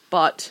mind,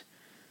 but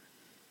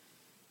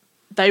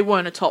they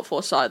weren't a top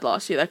 4 side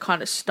last year. They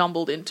kind of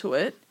stumbled into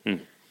it,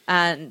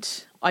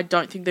 and I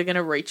don't think they're going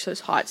to reach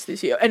those heights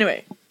this year.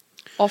 Anyway,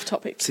 off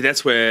topic. See,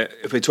 that's where,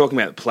 if we're talking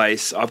about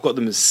place, I've got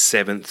them as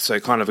 7th, so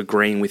kind of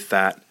agreeing with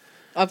that.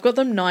 I've got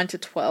them 9 to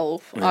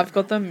 12. Yeah. I've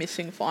got them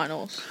missing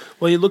finals.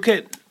 Well, you look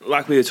at,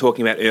 like we were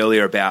talking about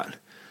earlier about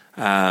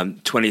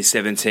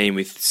 2017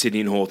 with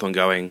Sydney and Hawthorn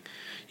going,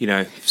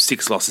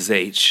 6 losses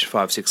each,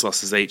 5-6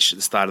 losses each at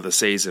the start of the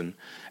season,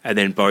 and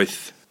then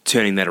both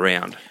turning that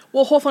around.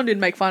 Well, Hawthorn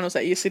didn't make finals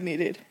that year, Sydney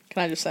did,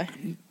 can I just say?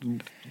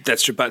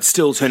 That's true, but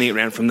still turning it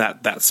around from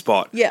that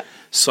spot. Yeah.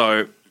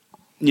 So,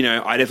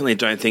 I definitely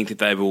don't think that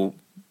they will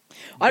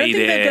I don't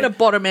think they're going to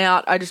bottom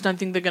out. I just don't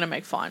think they're going to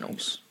make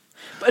finals.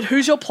 But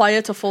who's your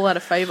player to fall out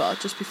of favour,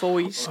 just before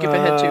we skip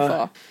ahead too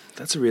far?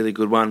 That's a really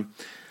good one.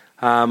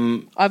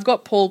 I've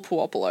got Paul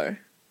Puopolo.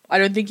 I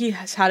don't think he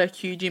has had a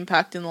huge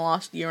impact in the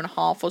last year and a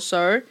half or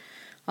so.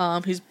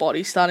 His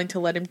body's starting to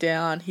let him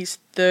down. He's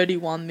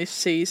 31 this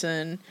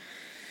season.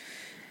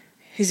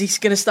 Is he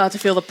going to start to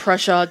feel the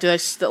pressure? Do they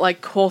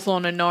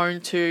Hawthorn are known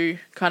to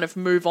kind of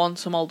move on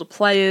some older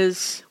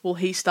players? Will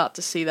he start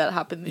to see that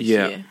happen this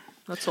year?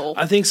 That's all.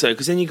 I think so,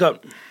 because then you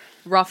got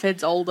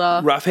Roughhead's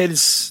older.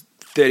 Roughhead's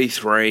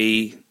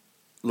 33,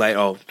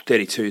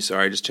 32.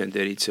 Sorry, just turned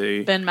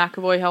 32. Ben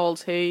McAvoy, how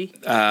old's he?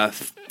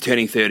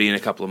 Turning 30 in a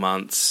couple of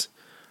months.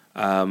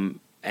 And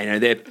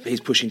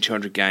he's pushing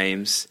 200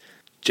 games.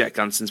 Jack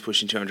Gunston's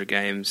pushing 200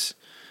 games.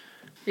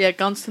 Yeah,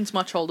 Gunston's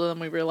much older than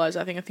we realise.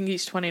 I think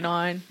he's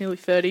 29, nearly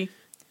 30.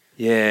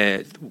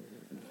 Yeah.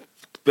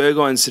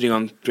 Burgoyne's sitting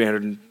on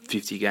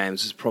 350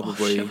 games. Is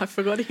probably. I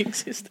forgot he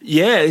existed.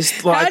 Yeah,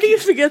 it's like. How do you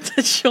forget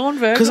that Sean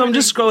Burgoyne? Because I'm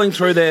just scrolling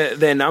through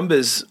their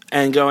numbers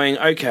and going,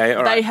 okay,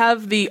 all right. They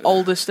have the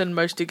oldest and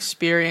most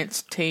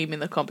experienced team in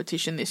the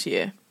competition this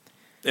year.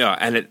 Yeah,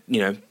 and it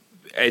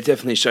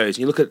definitely shows.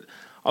 You look at.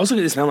 I was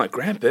looking at this and I'm like,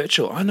 Grant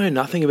Birchall, I know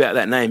nothing about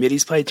that name, yet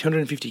he's played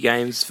 250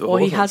 games for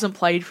Hawthorn. He hasn't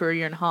played for a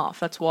year and a half,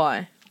 that's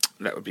why.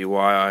 That would be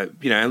why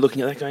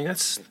looking at that going,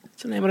 that's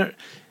a name I don't...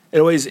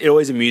 It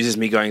always amuses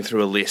me going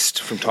through a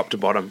list from top to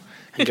bottom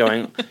and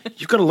going,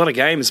 you've got a lot of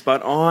games,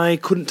 but I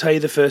couldn't tell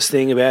you the first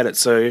thing about it.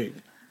 So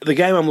the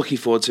game I'm looking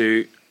forward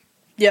to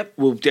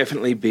will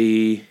definitely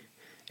be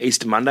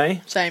Easter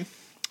Monday. Same.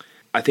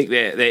 I think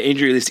their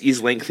injury list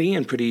is lengthy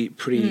and pretty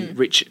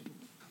rich,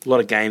 a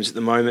lot of games at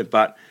the moment,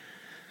 but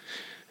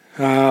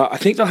I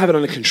think they'll have it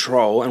under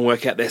control and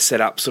work out their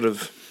setup sort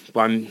of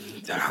by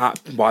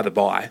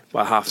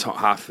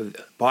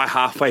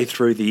halfway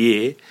through the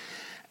year.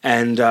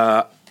 And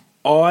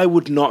I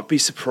would not be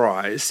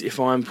surprised if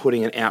I'm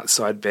putting an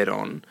outside bet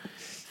on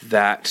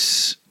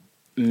that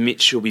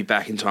Mitch will be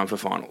back in time for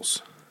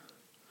finals.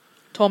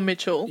 Tom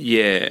Mitchell?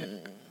 Yeah.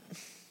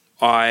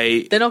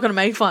 They're not going to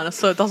make finals,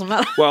 so it doesn't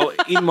matter. Well,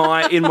 in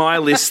my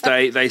list,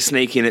 they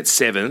sneak in at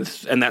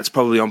 7th, and that's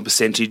probably on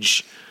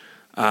percentage.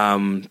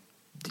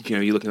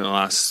 You're looking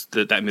at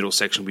that middle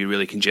section will be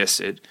really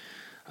congested.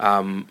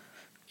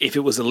 If it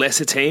was a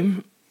lesser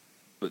team,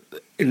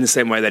 in the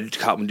same way that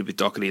Carlton did with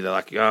Doherty, they're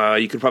like,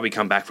 you could probably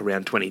come back for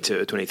round 22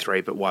 or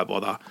 23, but why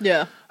bother?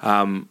 Yeah.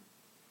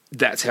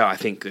 That's how I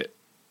think that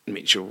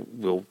Mitchell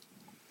will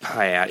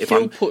play out.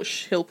 He'll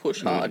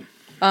push hard.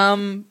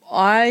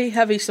 I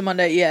have Easter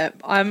Monday, yeah.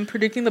 I'm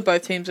predicting that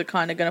both teams are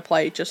kind of going to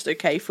play just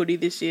okay footy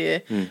this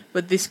year,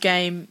 but this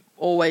game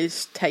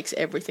always takes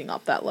everything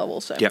up that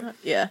level. So,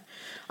 yeah.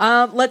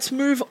 Let's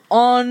move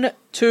on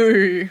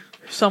to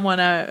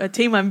a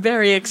team I'm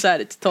very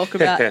excited to talk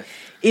about.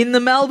 In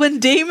the Melbourne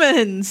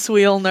Demons.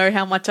 We all know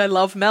how much I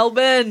love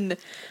Melbourne.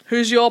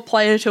 Who's your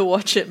player to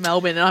watch at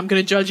Melbourne? And I'm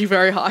going to judge you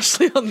very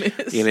harshly on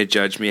this. You're going to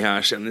judge me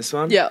harshly on this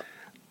one? Yeah.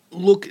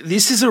 Look,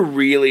 this is a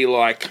really,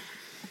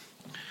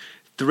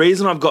 the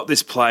reason I've got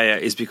this player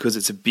is because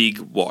it's a big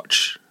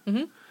watch.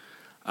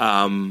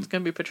 Mm-hmm. It's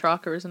going to be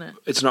Petrarca, isn't it?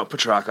 It's not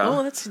Petrarca.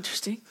 Oh, that's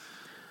interesting.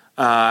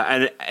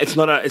 And it's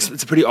not it's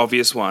a pretty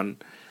obvious one.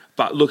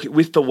 But look,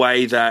 with the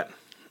way that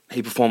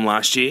he performed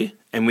last year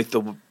and we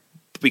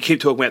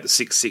keep talking about the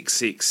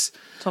 666.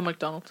 Tom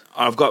McDonald.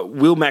 I've got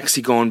Will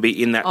Maxi Gawn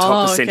be in that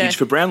top percentage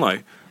for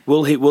Brownlow?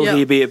 Will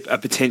he be a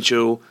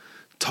potential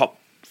top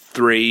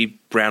 3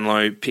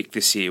 Brownlow pick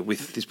this year?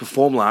 With his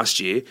perform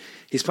last year,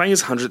 he's playing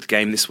his 100th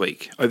game this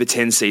week over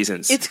 10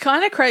 seasons. It's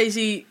kind of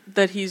crazy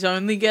that he's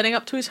only getting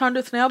up to his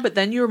 100th now, but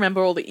then you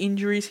remember all the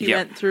injuries he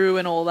went through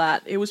and all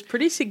that. It was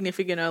pretty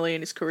significant early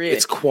in his career.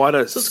 It's quite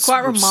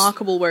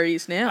remarkable where he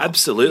is now.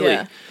 Absolutely.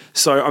 Yeah.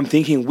 So I'm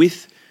thinking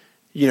with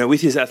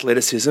his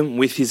athleticism,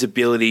 with his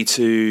ability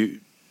to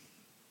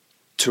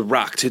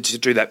ruck, to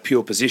do that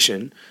pure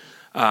position,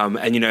 and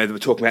we're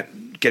talking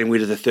about getting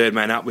rid of the third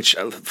man up, which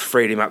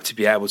freed him up to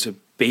be able to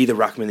be the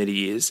ruckman that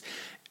he is,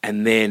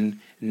 and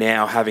then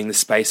now having the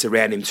space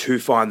around him to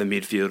find the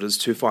midfielders,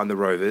 to find the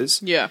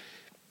rovers,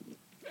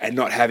 and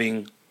not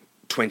having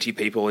 20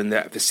 people in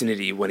that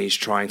vicinity when he's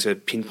trying to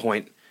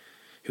pinpoint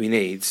who he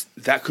needs,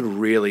 that could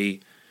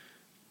really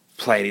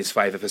play in his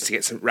favour for us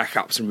to rack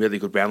up some really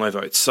good Brownlow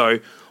votes. So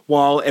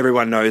while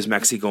everyone knows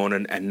Maxi Gawn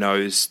and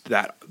knows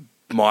that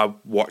my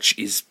watch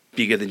is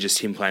bigger than just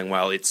him playing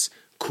well,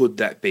 could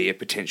that be a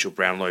potential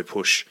Brownlow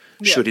push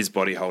should his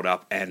body hold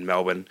up, and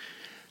Melbourne,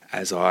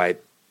 as I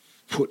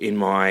put in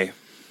my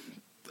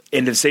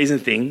end of season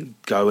thing,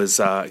 go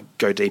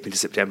deep into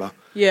September.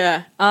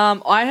 Yeah.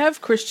 I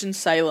have Christian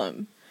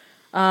Salem.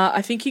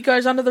 I think he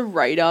goes under the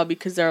radar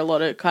because there are a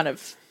lot of kind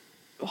of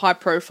high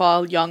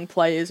profile young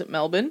players at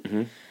Melbourne.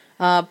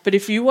 Mm-hmm. But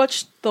if you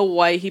watch the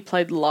way he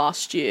played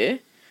last year,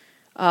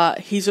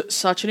 he's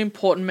such an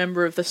important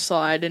member of the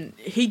side, and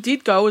he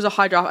did go as a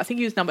high draft. I think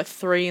he was number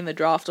 3 in the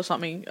draft or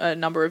something a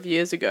number of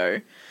years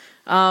ago.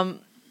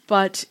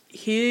 But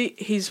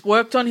he's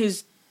worked on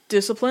his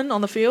discipline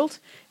on the field.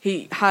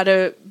 He had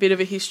a bit of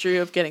a history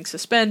of getting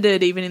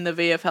suspended. Even in the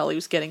VFL, he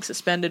was getting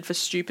suspended for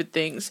stupid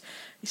things,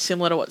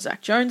 similar to what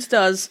Zach Jones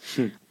does.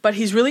 But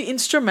he's really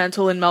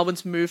instrumental in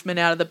Melbourne's movement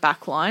out of the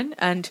back line,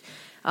 and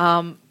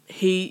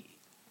he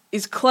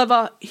is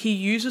clever. He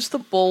uses the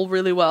ball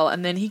really well,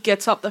 and then he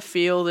gets up the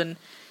field and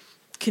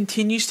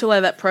continues to lay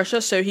that pressure.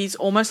 So he's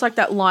almost like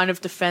that line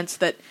of defence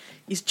that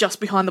is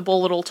just behind the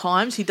ball at all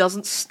times. He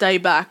doesn't stay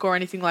back or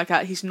anything like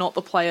that. He's not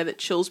the player that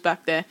chills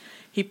back there.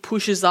 He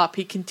pushes up.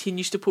 He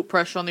continues to put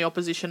pressure on the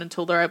opposition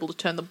until they're able to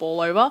turn the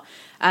ball over.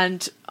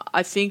 And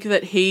I think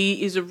that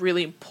he is a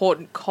really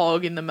important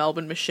cog in the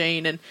Melbourne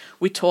machine. And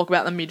we talk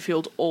about the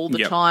midfield all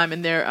the time,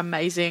 and they're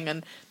amazing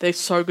and they're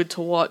so good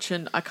to watch,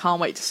 and I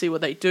can't wait to see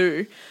what they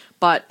do.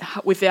 But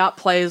without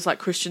players like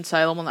Christian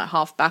Salem on that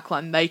half back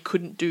line, they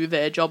couldn't do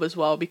their job as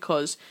well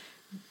because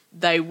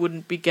they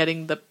wouldn't be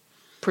getting the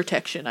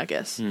protection, I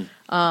guess.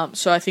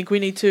 So I think we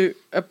need to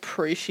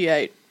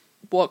appreciate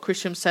what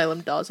Christian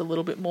Salem does a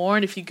little bit more.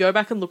 And if you go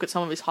back and look at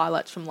some of his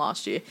highlights from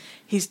last year,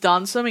 he's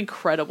done some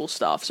incredible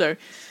stuff. So,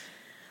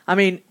 I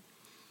mean,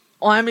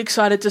 I'm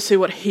excited to see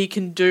what he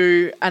can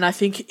do, and I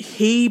think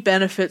he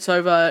benefits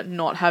over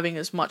not having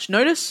as much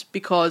notice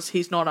because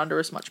he's not under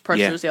as much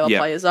pressure as the other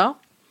players are.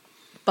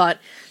 But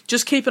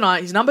just keep an eye.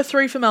 He's number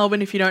 3 for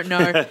Melbourne, if you don't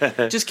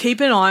know. Just keep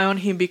an eye on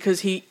him because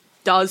he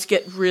does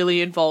get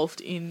really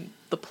involved in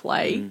the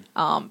play,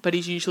 but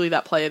he's usually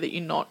that player that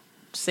you're not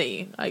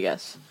seeing, I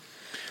guess.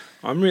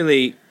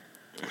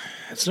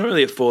 It's not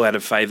really a fall out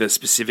of favour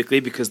specifically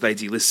because they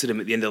delisted him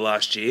at the end of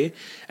last year,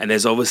 and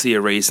there's obviously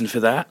a reason for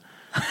that.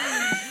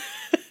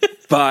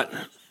 But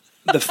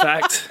the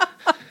fact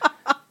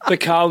that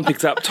Carlton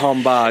picked up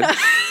Tom Bugg,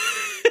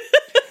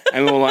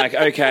 and we were like,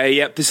 okay,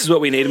 yep, this is what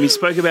we need. And we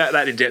spoke about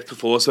that in depth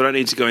before, so I don't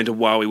need to go into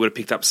why we would have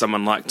picked up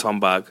someone like Tom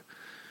Bugg.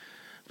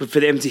 But for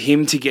him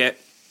to get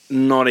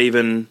not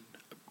even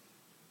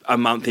a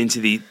month into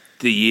the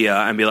year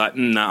and be like,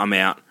 no, I'm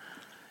out,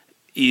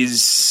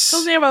 is...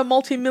 Doesn't he have a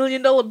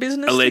multi-million-dollar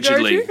business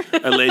allegedly, to go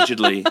to?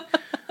 Allegedly,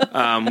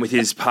 with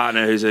his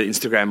partner who's an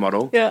Instagram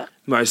model. Yeah.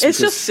 It's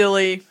just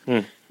silly.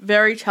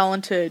 Very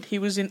talented. He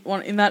was in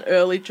that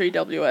early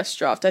GWS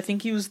draft. I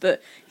think he's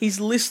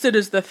listed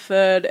as the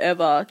 3rd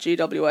ever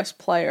GWS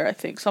player, I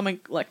think. Something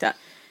like that.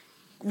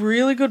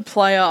 Really good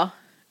player,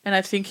 and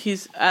I think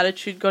his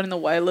attitude got in the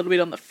way a little bit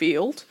on the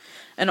field.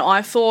 And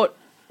I thought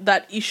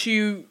that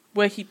issue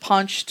where he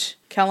punched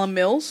Callum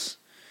Mills,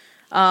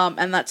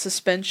 and that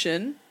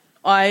suspension,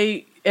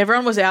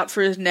 everyone was out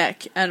for his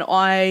neck, and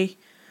I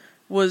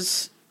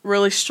was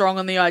really strong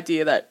on the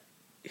idea that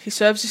he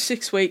serves his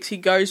 6 weeks, he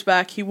goes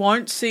back, he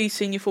won't see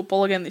senior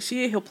football again this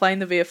year, he'll play in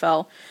the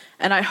VFL,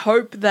 and I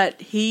hope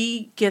that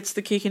he gets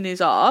the kick in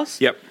his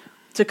arse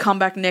to come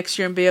back next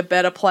year and be a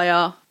better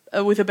player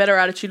with a better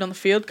attitude on the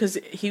field, because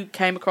he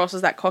came across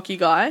as that cocky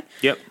guy.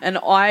 And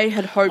I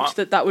had hoped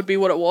that would be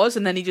what it was,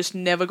 and then he just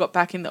never got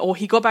back in or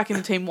he got back in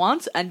the team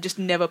once and just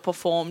never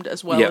performed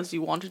as well as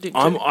you wanted him to.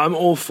 I'm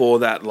all for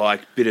that,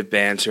 like, bit of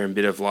banter and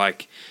bit of,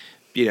 like,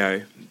 you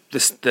know, the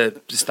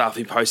stuff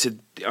he posted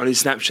on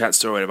his Snapchat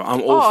story or whatever.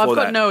 I'm all for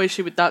that. I've got no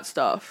issue with that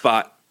stuff.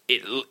 But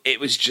it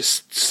was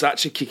just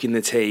such a kick in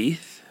the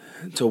teeth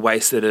to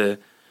waste it.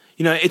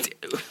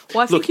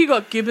 I think you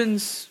got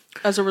Gibbons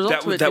as a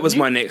result of it. That was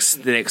the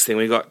next thing.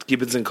 We got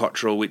Gibbons and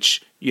Cottrell,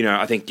 which, you know,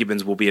 I think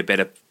Gibbons will be a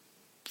better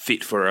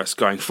fit for us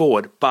going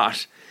forward.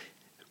 But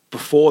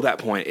before that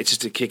point, it's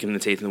just a kick in the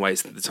teeth and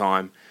waste of the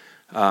time.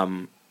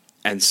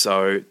 And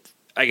so,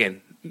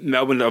 again,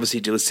 Melbourne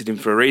obviously delisted him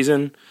for a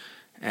reason.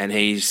 And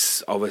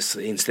he's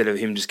obviously, instead of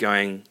him just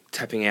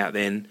tapping out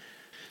then.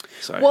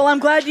 So. Well, I'm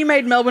glad you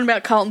made Melbourne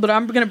about Carlton, but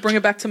I'm going to bring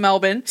it back to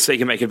Melbourne. So you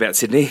can make it about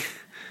Sydney?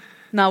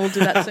 No, we'll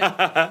do that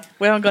soon.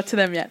 We haven't got to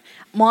them yet.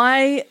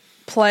 My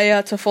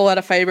player to fall out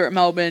of favour at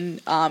Melbourne,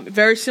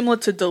 very similar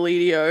to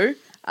Deledio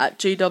at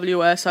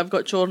GWS, I've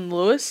got Jordan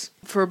Lewis.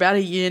 For about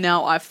a year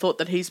now, I've thought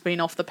that he's been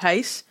off the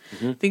pace.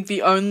 I think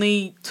the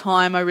only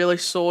time I really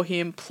saw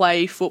him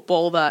play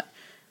football that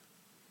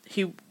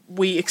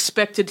we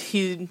expected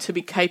him to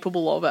be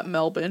capable of at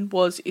Melbourne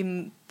was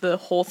in the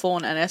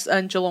Hawthorn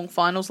and Geelong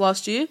finals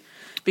last year,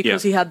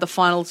 because he had the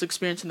finals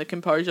experience and the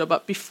composure.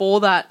 But before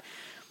that,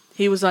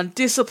 he was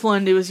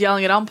undisciplined. He was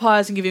yelling at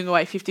umpires and giving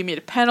away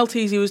 50-metre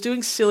penalties. He was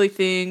doing silly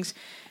things.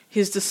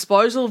 His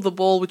disposal of the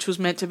ball, which was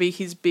meant to be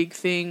his big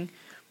thing,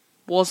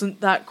 wasn't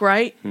that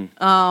great.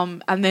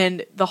 And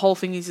then the whole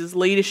thing is his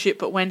leadership.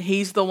 But when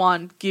he's the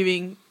one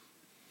giving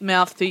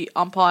mouth to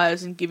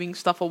umpires and giving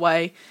stuff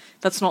away,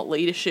 that's not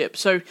leadership.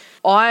 So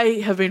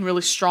I have been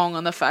really strong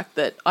on the fact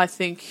that I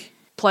think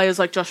players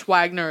like Josh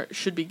Wagner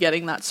should be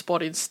getting that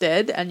spot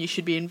instead, and you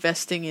should be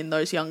investing in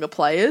those younger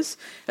players,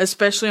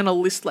 especially on a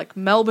list like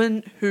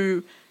Melbourne,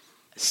 who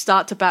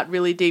start to bat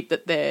really deep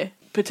that they're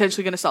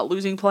potentially going to start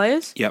losing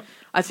players.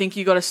 I think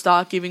you got to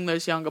start giving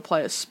those younger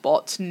players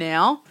spots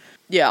now.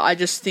 I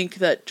just think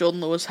that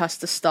Jordan Lewis has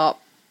to start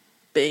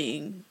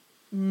being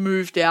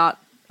moved out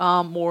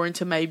more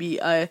into maybe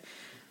an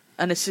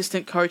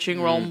assistant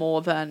coaching role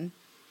more than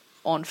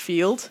on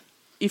field.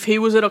 If he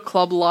was at a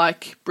club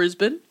like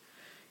Brisbane,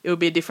 it would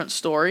be a different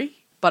story.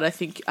 But I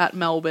think at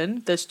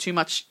Melbourne, there's too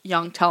much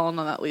young talent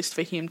on that list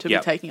for him to be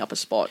taking up a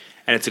spot.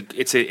 And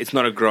it's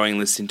not a growing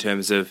list in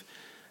terms of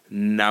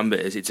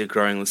numbers. It's a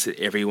growing list that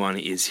everyone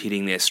is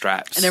hitting their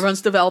straps. And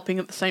everyone's developing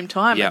at the same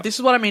time. And this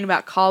is what I mean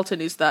about Carlton,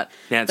 is that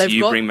now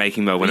it's bring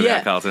Making Melbourne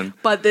about Carlton.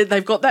 But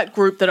they've got that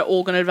group that are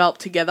all going to develop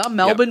together.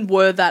 Melbourne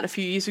were that a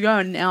few years ago,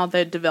 and now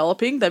they're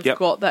developing. They've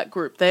got that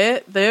group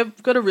there.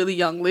 They've got a really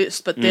young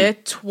list, but their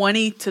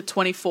 20 to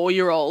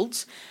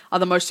 24-year-olds are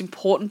the most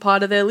important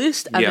part of their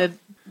list, and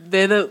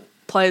they're the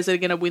players that are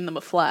going to win them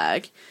a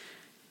flag.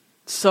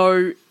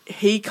 So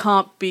he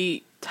can't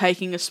be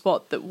taking a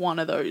spot that one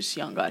of those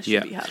young guys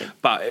should be having.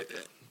 But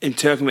in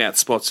talking about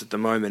spots at the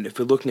moment, if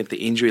we're looking at the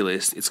injury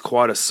list, it's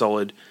quite a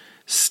solid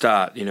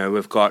start. You know,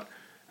 we've got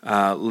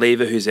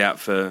Lever, who's out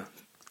for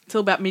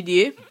till about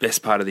mid-year.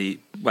 Best part of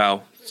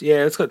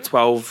it's got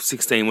 12,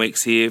 16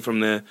 weeks here from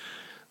the.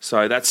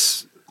 So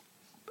that's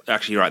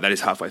actually, you're right, that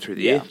is halfway through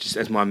the year, just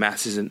as my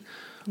maths isn't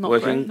Not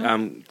working. great,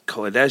 no.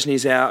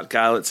 Koladajny's out,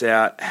 Garlett's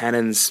out,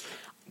 Hannon's...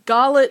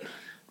 Garlett,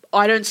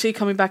 I don't see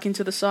coming back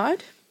into the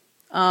side.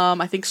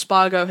 I think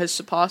Spargo has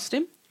surpassed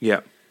him.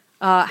 Yeah.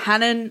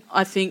 Hannon,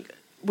 I think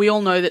we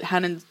all know that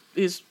Hannon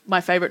is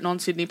my favourite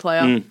non-Sydney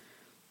player.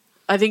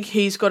 I think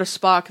he's got a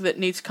spark that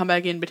needs to come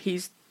back in, but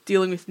he's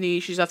dealing with knee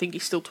issues. I think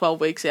he's still 12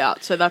 weeks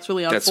out, so that's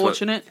really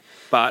unfortunate.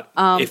 But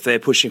if they're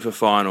pushing for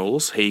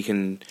finals, he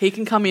can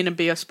come in and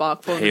be a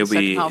spark for them in the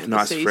second half of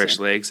the season. Nice fresh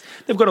legs.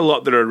 They've got a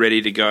lot that are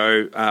ready to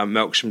go.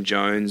 Melksham,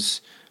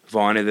 Jones,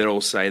 Viner, that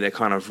all say they're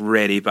kind of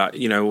ready, but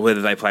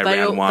whether they play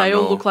round one. They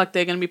all look like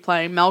they're going to be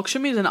playing.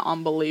 Melksham is an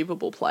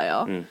unbelievable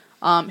player.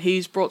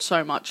 He's brought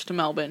so much to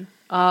Melbourne.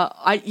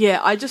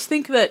 I just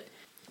think that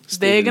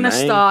they're going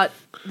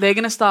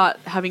to start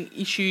having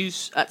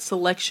issues at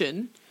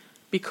selection,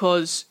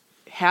 because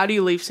how do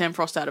you leave Sam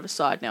Frost out of a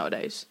side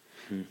nowadays?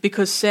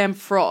 Because Sam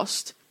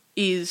Frost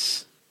he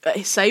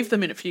saved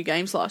them in a few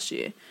games last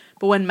year.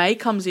 But when May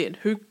comes in,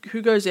 who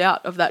goes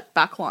out of that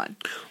back line?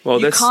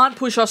 Well, you can't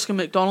push Oscar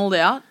McDonald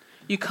out.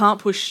 You can't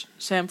push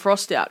Sam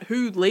Frost out.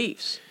 Who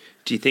leaves?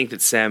 Do you think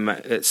that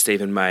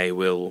Stephen May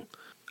will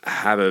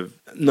have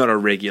not a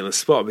regular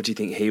spot, but do you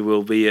think he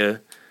will be a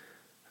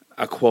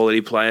quality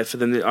player for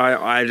them?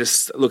 I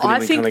just look at him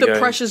and think kind of the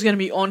pressure's going to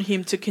be on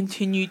him to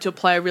continue to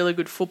play really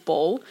good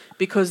football,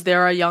 because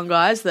there are young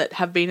guys that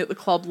have been at the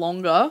club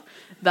longer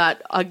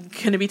that are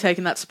going to be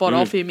taking that spot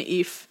off him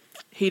if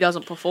he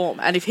doesn't perform.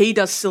 And if he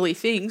does silly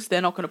things,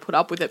 they're not going to put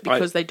up with it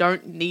because they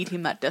don't need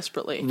him that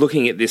desperately.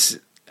 Looking at this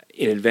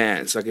in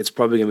advance, it's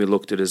probably going to be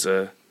looked at as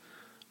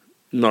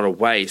not a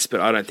waste, but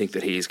I don't think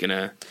that he's going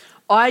to...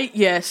 I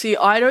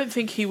don't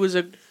think he was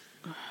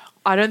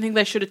I don't think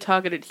they should have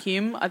targeted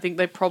him. I think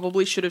they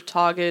probably should have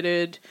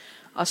targeted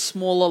a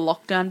smaller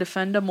lockdown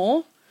defender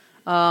more.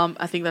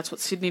 I think that's what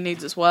Sydney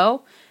needs as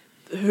well.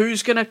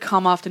 Who's going to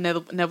come after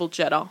Neville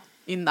Jetta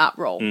in that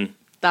role?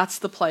 That's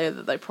the player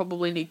that they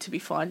probably need to be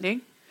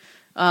finding.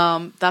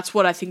 That's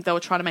what I think they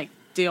were trying to make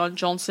Dion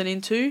Johnson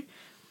into.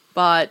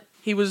 But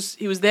he was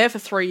there for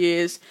 3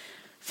 years.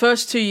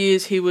 First 2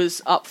 years he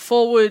was up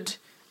forward,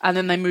 and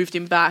then they moved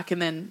him back,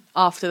 and then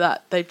after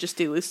that they've just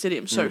delisted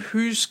him. So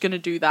who's going to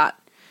do that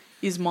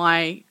is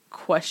my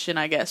question,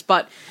 I guess.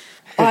 But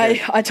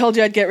I told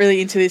you I'd get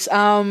really into this.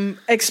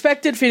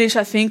 Expected finish,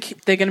 I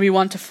think they're going to be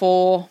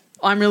 1-4.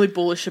 I'm really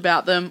bullish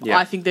about them. Yeah.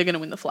 I think they're going to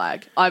win the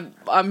flag.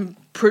 I'm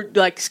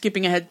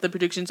skipping ahead to the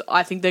predictions.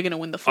 I think they're going to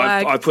win the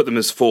flag. I put them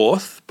as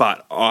 4th,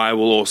 but I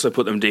will also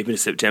put them deep into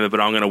September, but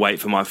I'm going to wait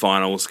for my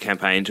finals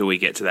campaign until we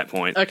get to that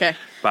point. Okay.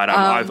 But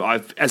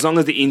I've as long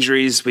as the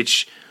injuries,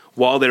 which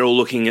while they're all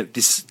looking at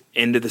this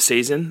end of the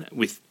season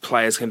with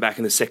players coming back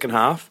in the second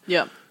half,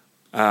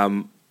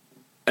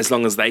 as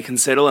long as they can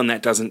settle and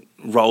that doesn't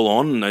roll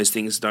on and those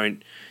things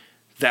don't,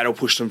 that'll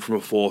push them from a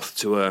 4th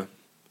to a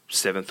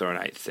 7th or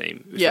an 8th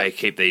team if they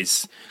keep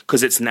these,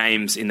 because it's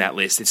names in that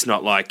list. It's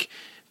not like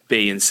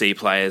B and C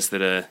players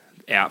that are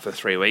out for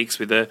 3 weeks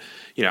with a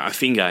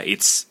finger.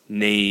 It's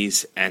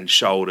knees and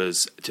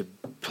shoulders to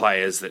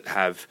players that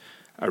have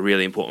a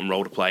really important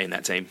role to play in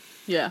that team.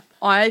 Yeah,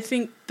 I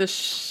think the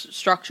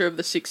structure of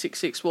the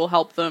 6-6-6 will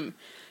help them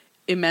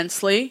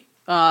immensely.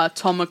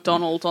 Tom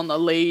McDonald on the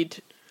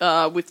lead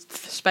with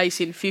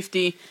space in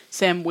 50.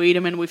 Sam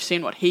Wiedemann, we've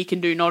seen what he can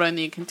do, not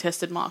only in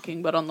contested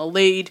marking, but on the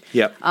lead.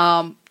 Yep.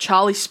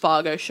 Charlie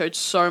Spargo showed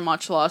so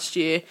much last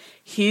year.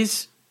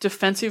 His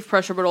defensive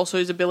pressure, but also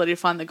his ability to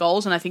find the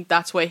goals, and I think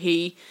that's where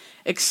he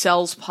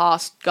excels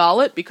past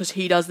Garlett, because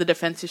he does the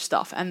defensive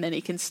stuff, and then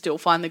he can still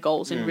find the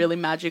goals in really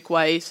magic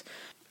ways.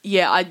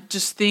 Yeah, I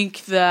just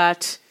think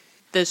that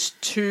there's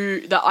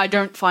that I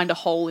don't find a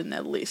hole in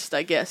their list,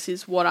 I guess,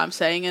 is what I'm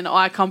saying. And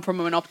I come from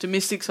an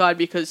optimistic side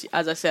because,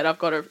 as I said, I've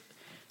got a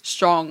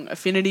strong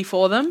affinity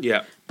for them.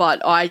 Yeah.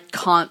 But I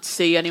can't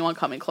see anyone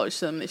coming close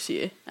to them this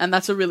year. And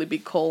that's a really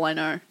big call, I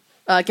know.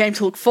 Game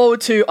to look forward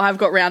to, I've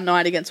got round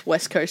 9 against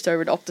West Coast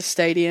over at Optus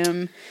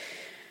Stadium.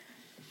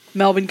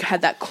 Melbourne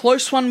had that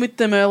close one with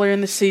them earlier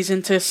in the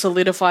season to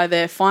solidify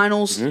their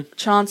finals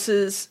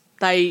chances.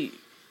 They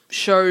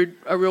showed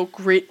a real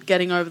grit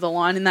getting over the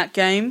line in that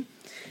game.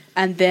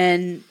 And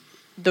then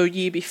the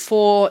year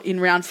before, in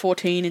round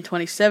 14 in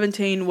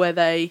 2017, where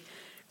they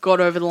got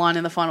over the line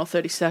in the final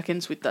 30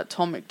 seconds with that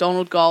Tom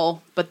McDonald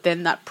goal, but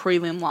then that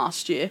prelim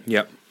last year.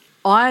 Yep.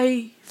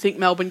 I think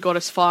Melbourne got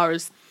as far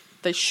as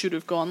they should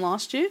have gone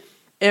last year.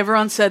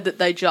 Everyone said that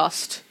they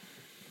just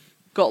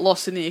got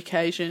lost in the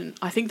occasion.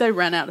 I think they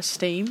ran out of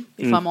steam,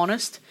 if I'm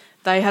honest.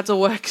 They had to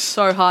work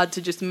so hard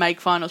to just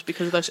make finals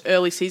because of those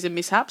early season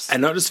mishaps.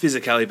 And not just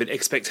physically, but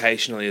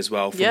expectationally as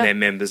well from their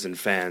members and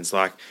fans.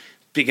 Like,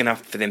 big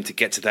enough for them to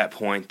get to that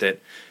point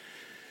that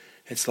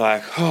it's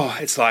like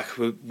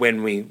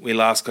when we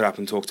last got up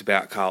and talked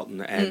about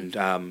Carlton and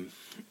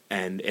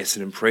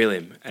Essendon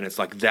prelim, and it's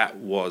like that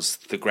was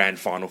the grand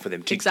final for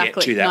them to get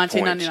to that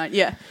 1999, point.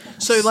 Yeah.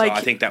 So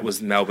I think that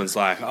was Melbourne's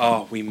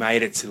we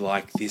made it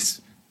to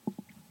this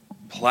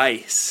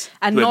place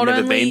and we've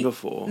never been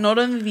before. Not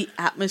only the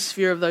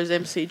atmosphere of those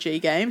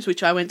MCG games,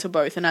 which I went to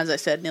both, and as I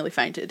said, nearly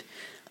fainted.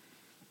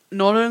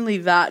 not only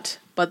that,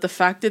 but the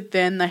fact that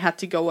then they had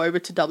to go over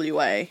to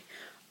WA,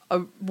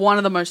 one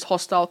of the most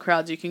hostile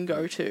crowds you can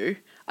go to,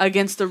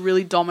 against a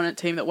really dominant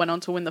team that went on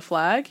to win the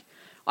flag.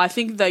 I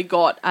think they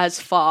got as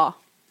far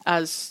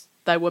as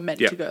they were meant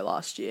to go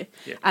last year.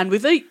 Yep.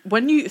 And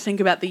when you think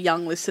about the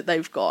young list that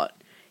they've got,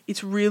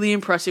 it's really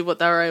impressive what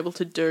they were able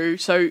to do.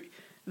 So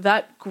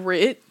that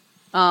grit,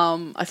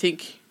 I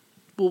think,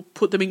 will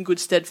put them in good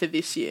stead for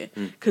this year.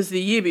 Because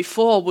the year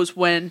before was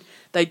when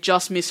they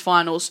just missed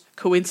finals.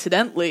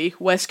 Coincidentally,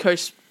 West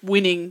Coast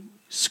winning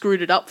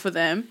screwed it up for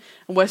them,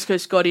 and West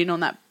Coast got in on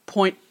that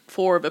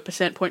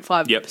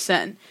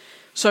 0.5%.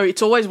 So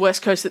it's always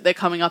West Coast that they're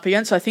coming up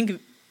against. So I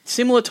think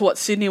similar to what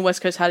Sydney and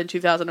West Coast had in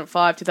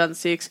 2005,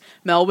 2006,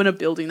 Melbourne are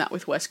building that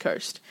with West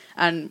Coast.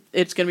 And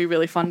it's going to be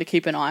really fun to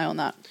keep an eye on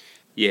that.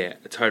 Yeah,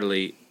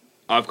 totally.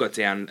 I've got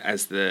down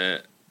as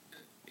the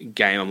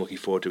game I'm looking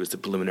forward to is the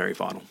preliminary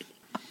final.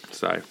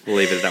 So we'll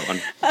leave it at that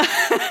one.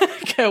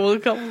 Okay, we'll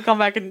come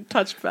back and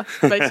touch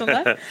base on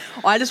that.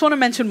 I just want to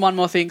mention one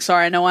more thing.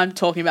 Sorry, I know I'm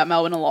talking about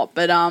Melbourne a lot,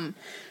 but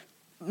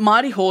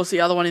Marty Hall's the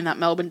other one in that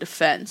Melbourne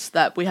defence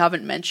that we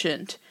haven't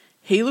mentioned.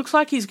 He looks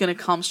like he's going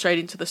to come straight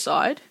into the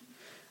side.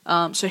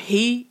 So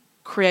he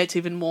creates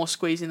even more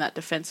squeeze in that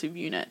defensive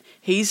unit.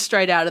 He's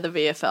straight out of the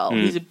VFL.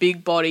 He's a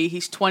big body.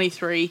 He's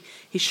 23.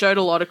 He showed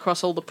a lot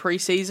across all the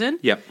preseason.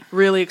 Yep.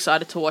 Really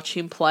excited to watch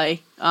him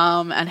play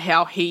and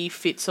how he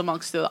fits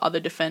amongst the other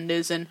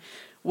defenders and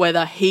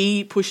whether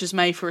he pushes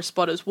May for a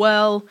spot as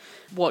well,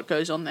 what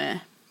goes on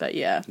there. But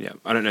yeah. Yeah,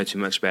 I don't know too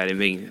much about him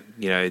being,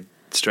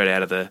 straight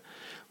out of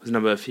was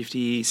number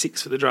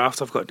 56 for the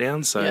draft I've got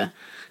down, so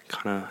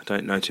kind of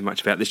don't know too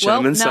much about this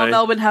gentleman. Well, now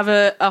Melbourne have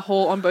a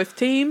Hall on both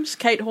teams,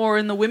 Kate Hoare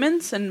in the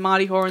women's and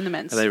Marty Hoare in the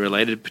men's. Are they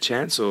related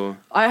perchance, or?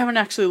 I haven't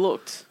actually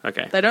looked.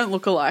 Okay. They don't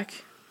look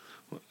alike,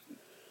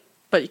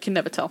 but you can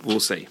never tell. We'll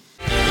see.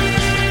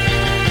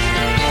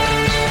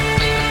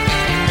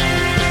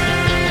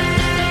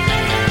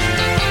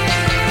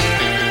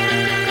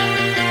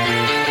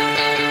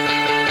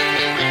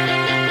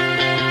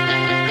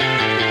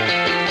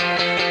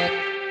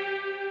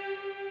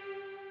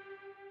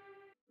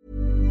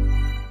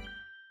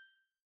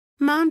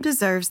 Mom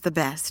deserves the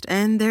best,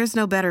 and there's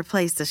no better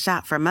place to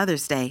shop for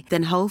Mother's Day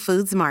than Whole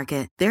Foods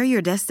Market. They're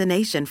your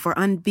destination for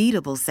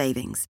unbeatable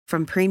savings,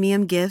 from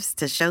premium gifts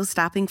to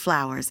show-stopping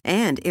flowers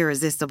and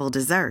irresistible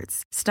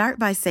desserts. Start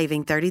by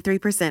saving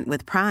 33%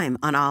 with Prime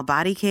on all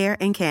body care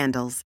and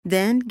candles.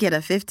 Then get a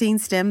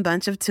 15-stem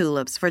bunch of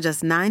tulips for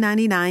just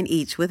 $9.99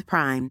 each with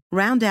Prime.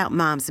 Round out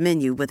Mom's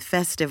menu with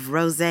festive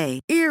rosé,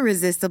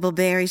 irresistible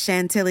berry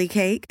chantilly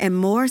cake, and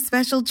more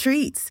special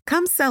treats.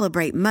 Come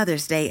celebrate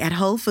Mother's Day at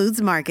Whole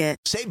Foods Market.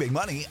 Saving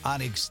money on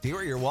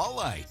exterior wall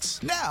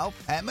lights. Now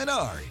at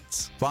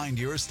Menards. Find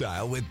your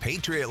style with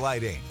Patriot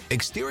Lighting.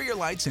 Exterior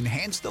lights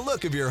enhance the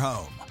look of your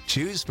home.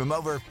 Choose from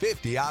over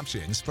 50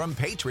 options from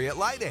Patriot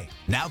Lighting.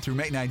 Now through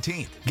May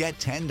 19th, get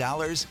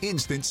 $10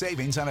 instant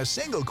savings on a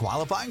single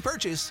qualifying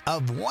purchase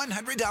of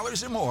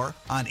 $100 or more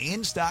on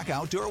in-stock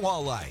outdoor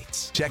wall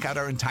lights. Check out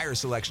our entire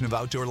selection of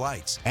outdoor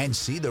lights and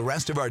see the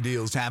rest of our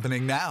deals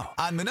happening now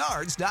on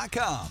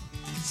Menards.com.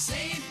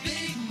 Save